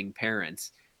 loving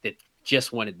parents that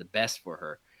just wanted the best for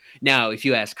her. Now, if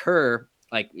you ask her,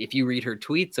 like if you read her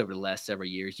tweets over the last several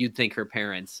years, you'd think her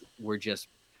parents were just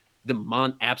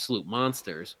the absolute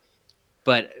monsters.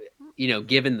 But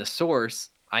given the source,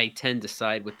 I tend to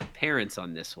side with the parents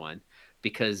on this one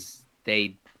because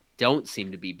they don't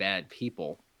seem to be bad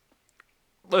people.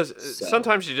 listen, So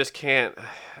sometimes you just can't.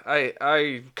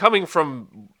 I coming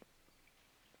from.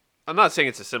 I'm not saying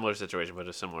it's a similar situation, but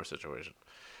a similar situation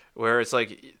where it's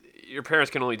like your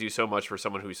parents can only do so much for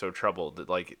someone who's so troubled that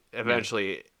like yeah,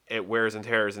 eventually it wears and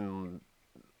tears. And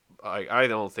I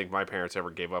don't think my parents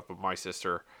ever gave up with my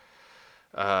sister.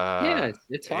 yeah, Uh,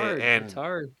 it's hard. It's and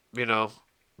hard. you know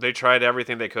they tried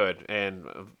everything they could, and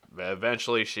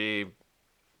eventually she,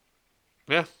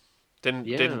 yeah, didn't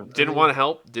Yeah, didn't I didn't want mean, to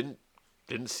help, didn't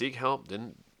seek help,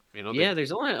 didn't they? yeah.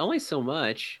 There's only so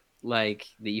much like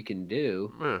that you can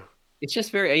do. Yeah. It's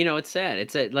just very, it's sad.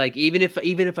 It's like even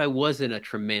if I wasn't a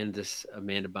tremendous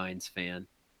Amanda Bynes fan,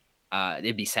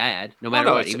 it'd be sad no Oh matter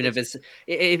no, what. Even if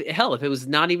hell, if it was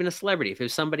not even a celebrity, if it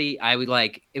was somebody I would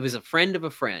like, it was a friend of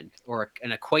a friend or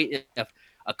an acquaintance,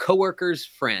 a coworker's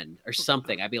friend or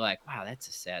something, I'd be like, wow, that's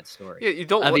a sad story.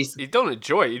 yeah, Obviously, you don't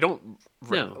enjoy it. You don't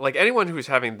no, like anyone who's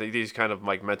having these kind of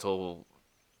like mental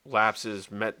lapses,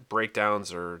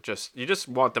 breakdowns, or just you just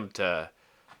want them to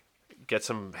get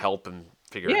some help and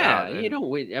figure it yeah, out. you And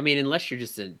don't. I mean, unless you're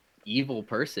just an evil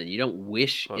person, you don't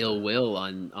wish well, ill will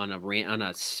on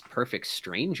a perfect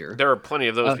stranger. there are plenty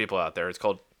of those Uh, people out there. It's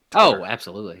called oh, Twitter.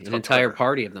 absolutely, It's an called entire Twitter.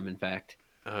 party of them, in fact,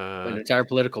 an Uh, entire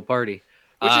political party.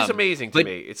 which is amazing to But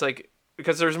me. It's like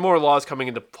because there's more laws coming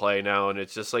into play now, and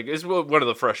it's just like it's one of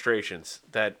the frustrations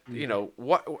that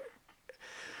what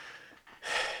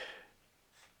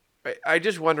I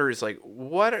just wonder is like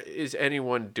what is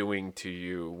anyone doing to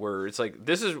you where it's like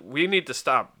this is we need to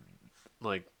stop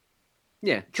like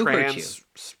yeah, who hurt you? trans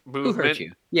Who hurt movement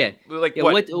you? Yeah. like Yeah,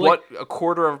 what what a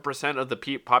quarter of a percent of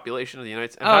the population of the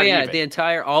United States oh not yeah, even the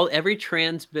entire every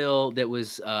trans bill that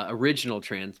was original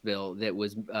trans bill that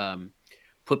was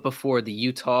put before the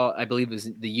Utah, I believe it was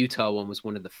the Utah one was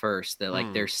one of the first that like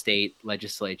hmm. their state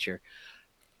legislature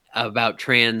about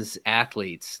trans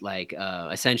athletes like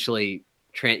essentially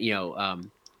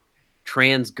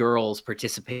trans girls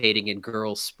participating in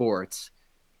girls sports.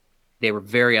 They were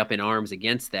very up in arms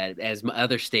against that, as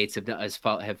other states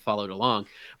have followed along.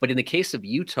 But in the case of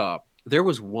Utah, there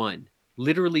was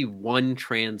literally one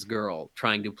trans girl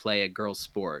trying to play a girl's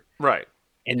sport, Right.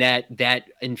 and that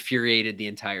infuriated the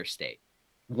entire state.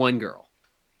 One girl,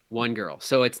 one girl.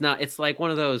 So it's not. It's like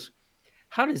one of those.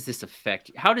 How does this affect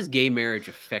you? How does gay marriage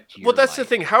affect Well, your that's the life?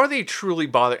 thing. How are they truly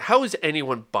bothering? How is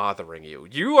anyone bothering you?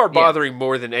 You are Yeah, bothering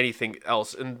more than anything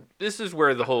else, and this is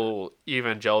where the whole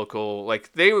evangelical,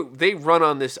 like they run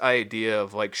on this idea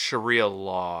of like Sharia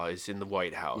law is in the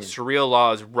White House. yeah. Sharia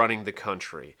law is running the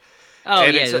country, Oh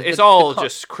and yeah, it's the all call.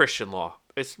 just Christian law.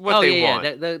 It's what Oh they yeah, want.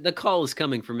 yeah. The call is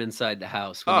coming from inside the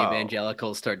house when the Oh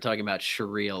evangelicals start talking about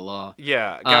Sharia law.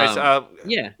 yeah, guys, Um,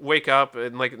 yeah. wake up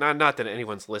and like not that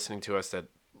anyone's listening to us that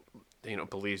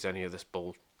believes any of this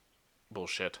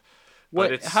bullshit,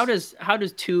 but What? How it's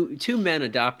does two men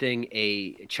adopting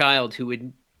a child who would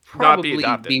not be probably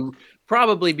adopted.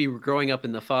 probably be growing up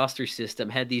in the foster system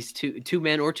had these two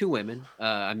men or two women.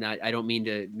 I don't mean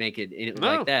to make it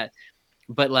like No, that,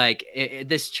 but like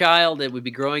this child that would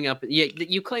be growing up. Yeah,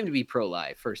 you claim to be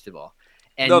pro-life, first of all,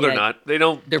 and no, they're yet not. They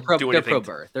don't do they're anything.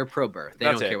 pro-birth. They're pro-birth. They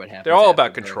That's don't care it. what They're happens all after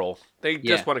about birth. control. They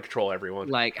Yeah, just want to control everyone.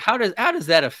 like how does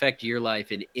that affect your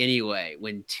life in any way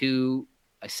when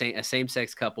a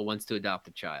same-sex couple wants to adopt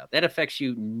a child? That affects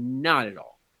you not at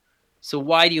all. So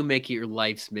why do you make it your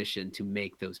life's mission to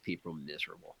make those people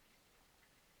miserable?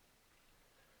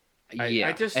 I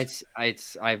Yeah, just I've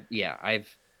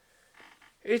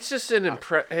it's just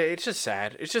it's just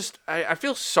sad. It's just I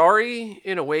feel sorry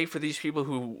in a way for these people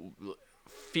who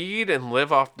feed and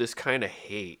live off this kind of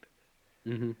hate.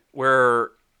 mm-hmm. Where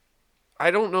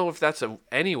I don't know if that's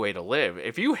any way to live.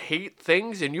 If you hate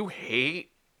things and you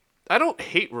hate, I don't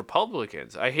hate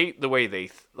Republicans. I hate the way they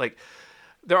like.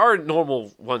 There are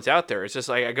normal ones out there. It's just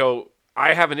like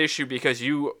I have an issue because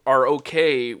you are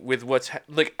okay with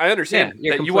like. I understand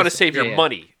that you want to save your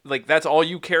money. Like that's all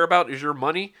you care about is your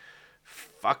money.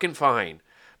 Fucking fine,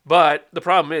 but the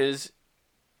problem is,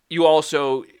 you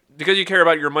also because you care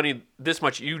about your money this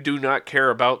much, you do not care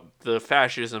about the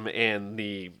fascism and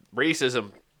the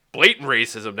racism, blatant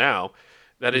racism now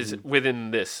that is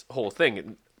within this whole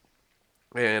thing.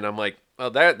 And I'm like,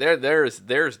 well, there's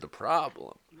the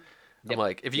problem. Yep. I'm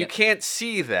like, if you can't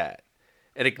see that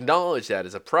and acknowledge that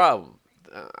as a problem,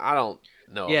 I don't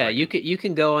know. Yeah, you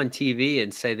can go on TV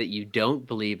and say that you don't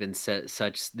believe in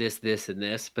such this, and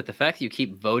this, but the fact that you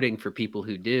keep voting for people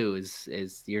who do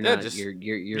is you're not just,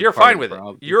 you're fine with it.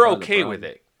 You're okay with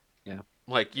it. Yeah,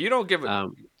 like you don't give it.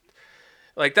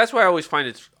 Like that's why I always find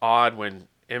it odd when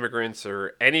immigrants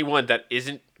or anyone that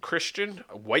isn't Christian,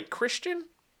 a white Christian,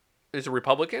 is a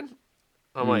Republican.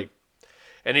 I'm like,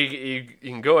 and you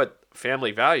can go at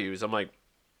family values. I'm like,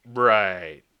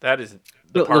 right, that is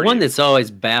the one that's always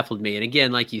baffled me. And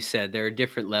again, like you said, there are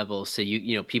different levels. So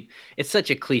you know, people. It's such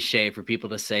a cliche for people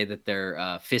to say that they're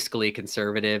fiscally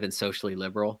conservative and socially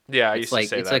liberal. Yeah, I used to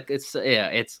say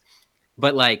that.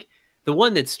 But like the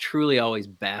one that's truly always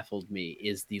baffled me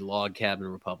is the log cabin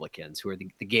Republicans, who are the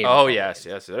gay. Oh Republicans.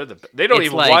 yes, they don't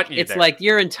even want you. It's like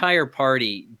your entire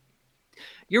party.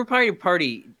 Your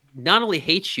party not only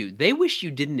hates you, they wish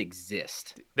you didn't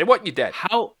exist. They want you dead.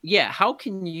 How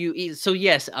can you? So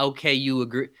yes, okay, you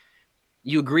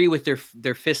agree with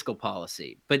their fiscal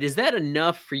policy, but is that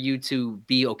enough for you to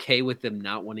be okay with them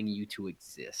not wanting you to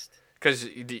exist? Because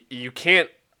you can't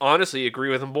honestly agree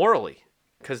with them morally,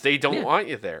 because they don't want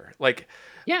you there. Like,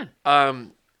 I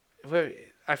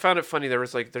found it funny.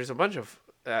 There's a bunch of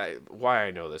why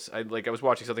I know this. I was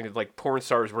watching something like porn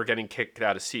stars were getting kicked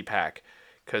out of CPAC.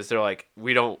 Because they're like,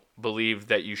 we don't believe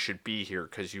that you should be here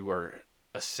because you are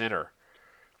a sinner.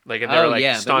 Like, and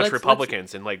they're staunch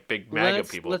Republicans and like big MAGA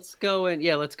people. Let's go and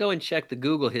check the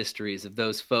Google histories of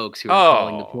those folks who are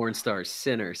calling the porn stars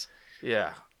sinners.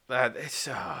 Yeah, it's.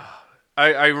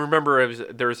 I remember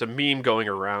there was a meme going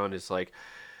around. It's like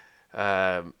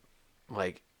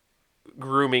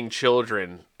grooming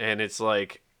children, and it's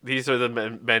like these are the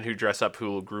men who dress up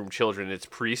who will groom children. It's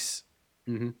priests.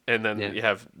 Mm-hmm. And then you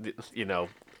have,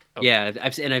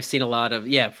 I've seen a lot of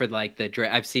for like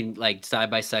I've seen like side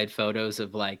by side photos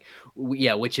of like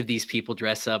which of these people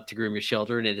dress up to groom your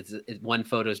children, and one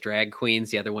photo's drag queens,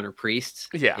 the other one are priests,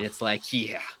 and it's like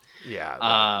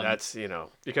that's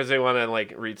because they want to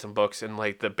like read some books, and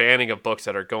like the banning of books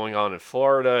that are going on in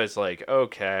Florida is like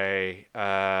okay,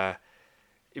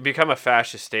 you become a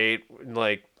fascist state.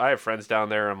 Like I have friends down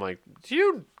there. I'm like,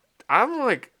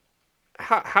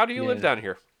 how do you live down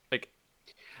here? Like,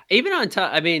 even on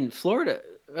top, I mean, Florida.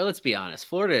 Well, let's be honest.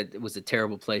 Florida was a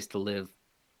terrible place to live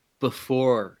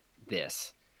before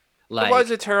this. Like, was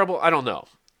it terrible? I don't know.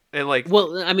 And like,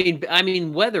 well, I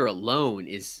mean, weather alone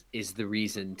is the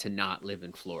reason to not live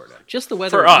in Florida. Just the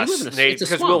weather for us, Nate,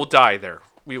 because we'll die there.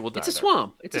 We will die. It's a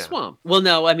swamp. It's a swamp. Well,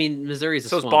 no, I mean, Missouri's a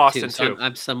swamp Boston too. So too.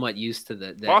 I'm somewhat used to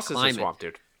the Boston's climate. a swamp,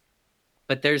 dude.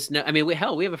 But there's no. I mean, we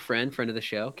have a friend of the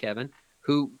show, Kevin,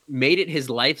 who made it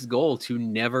his life's goal to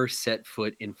never set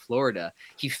foot in Florida.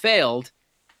 He failed,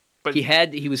 but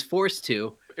he was forced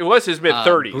to. It was his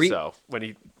mid-30s, though, when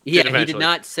he he did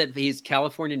not set. He's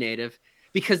California native,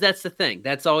 because that's the thing.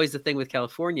 That's always the thing with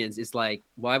Californians is like,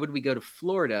 why would we go to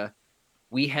Florida?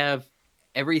 We have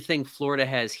everything Florida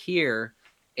has here,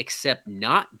 except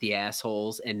not the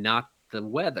assholes and not the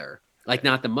weather, like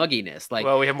not the mugginess. Like,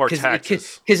 well, we have more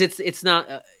taxes because it's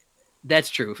not.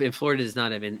 That's true. In Florida does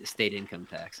not have state income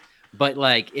tax. But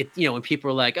like when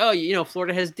people are like, oh,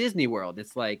 Florida has Disney World.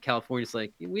 It's like California's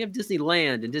like, we have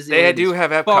Disneyland and Disney. They do have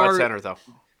Epcot Center though.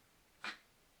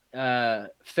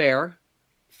 Fair.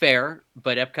 fair,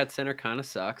 but Epcot Center kind of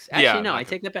sucks. Yeah, Actually, no, not I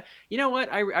take that back. You know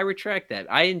what? I retract that.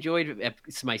 I enjoyed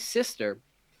so my sister.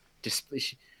 Just we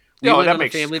No, went that on a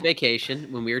makes family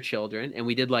vacation when we were children, and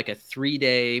we did like a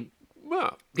 3-day.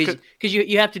 well, Because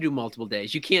you have to do multiple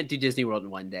days. You can't do Disney World in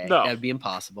one day. No. That would be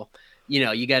impossible. You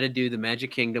know, you got to do the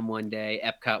Magic Kingdom one day,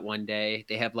 Epcot one day.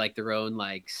 They have like their own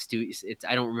like it's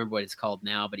I don't remember what it's called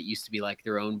now, but it used to be like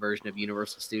their own version of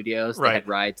Universal Studios. They Right. had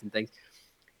rides and things.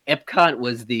 Epcot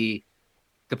was the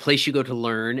place you go to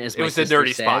learn. As it was the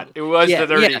dirty spot. It was yeah, the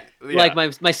dirty. Yeah. Yeah. Like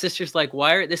my sister's like,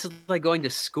 this is like going to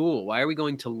school. Why are we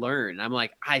going to learn? I'm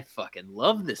like, I fucking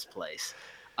love this place.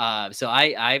 So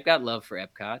I've got love for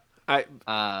Epcot.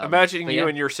 Imagining you yeah.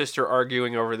 and your sister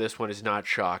arguing over this one is not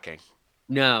shocking.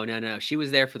 No. She was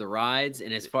there for the rides,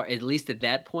 and at least at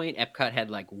that point, Epcot had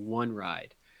like one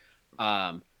ride.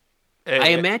 I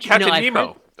imagine Captain I've Nemo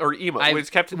heard- or Emo. I- Was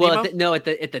Captain well, Nemo? at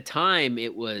the time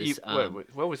it was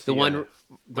what was the one.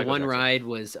 The Michael one Jackson? ride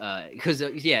was because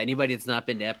anybody that's not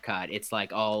been to Epcot, it's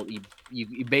like all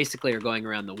you basically are going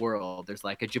around the world. There's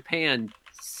like a Japan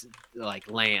like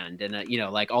land and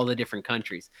like all the different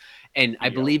countries, and I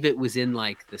believe it was in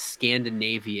like the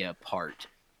Scandinavia part.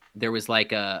 There was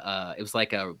like it was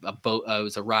like a boat. It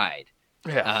was a ride.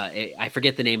 Yeah. I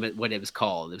forget the name of what it was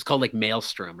called. It was called like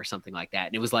Maelstrom or something like that,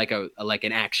 and it was like like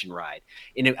an action ride.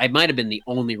 And it might have been the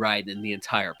only ride in the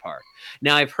entire park.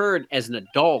 Now I've heard as an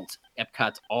adult,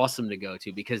 Epcot's awesome to go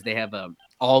to because they have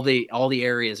all the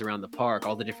areas around the park,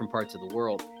 all the different parts of the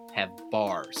world have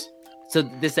bars. So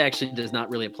this actually does not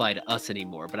really apply to us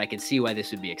anymore, but I can see why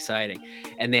this would be exciting.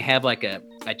 And they have like a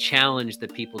challenge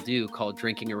that people do called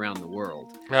Drinking Around the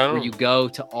World, where you go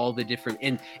to all the different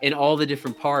and all the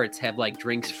different parts have like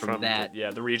drinks from that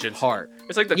the regions part.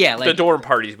 It's like the dorm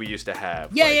parties we used to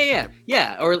have.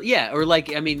 Or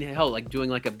like I mean hell, like doing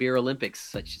like a beer Olympics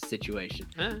such situation.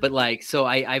 But like so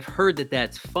I've heard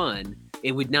that's fun.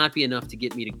 It would not be enough to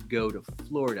get me to go to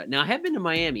Florida. Now I have been to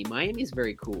Miami. Miami is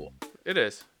very cool. It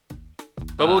is.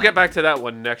 But we'll get back to that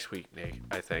one next week, Nate,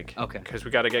 I think. Okay. Because we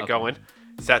got to get going.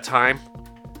 It's that time.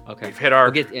 Okay. We've hit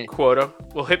our quota.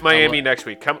 We'll hit Miami next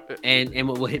week. Come. And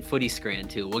we'll hit Footy Scran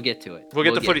too. We'll get to it. We'll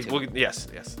get the Footy. Yes.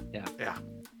 Yeah.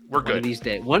 We're good.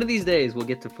 One of these days we'll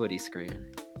get to Footy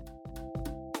Scran.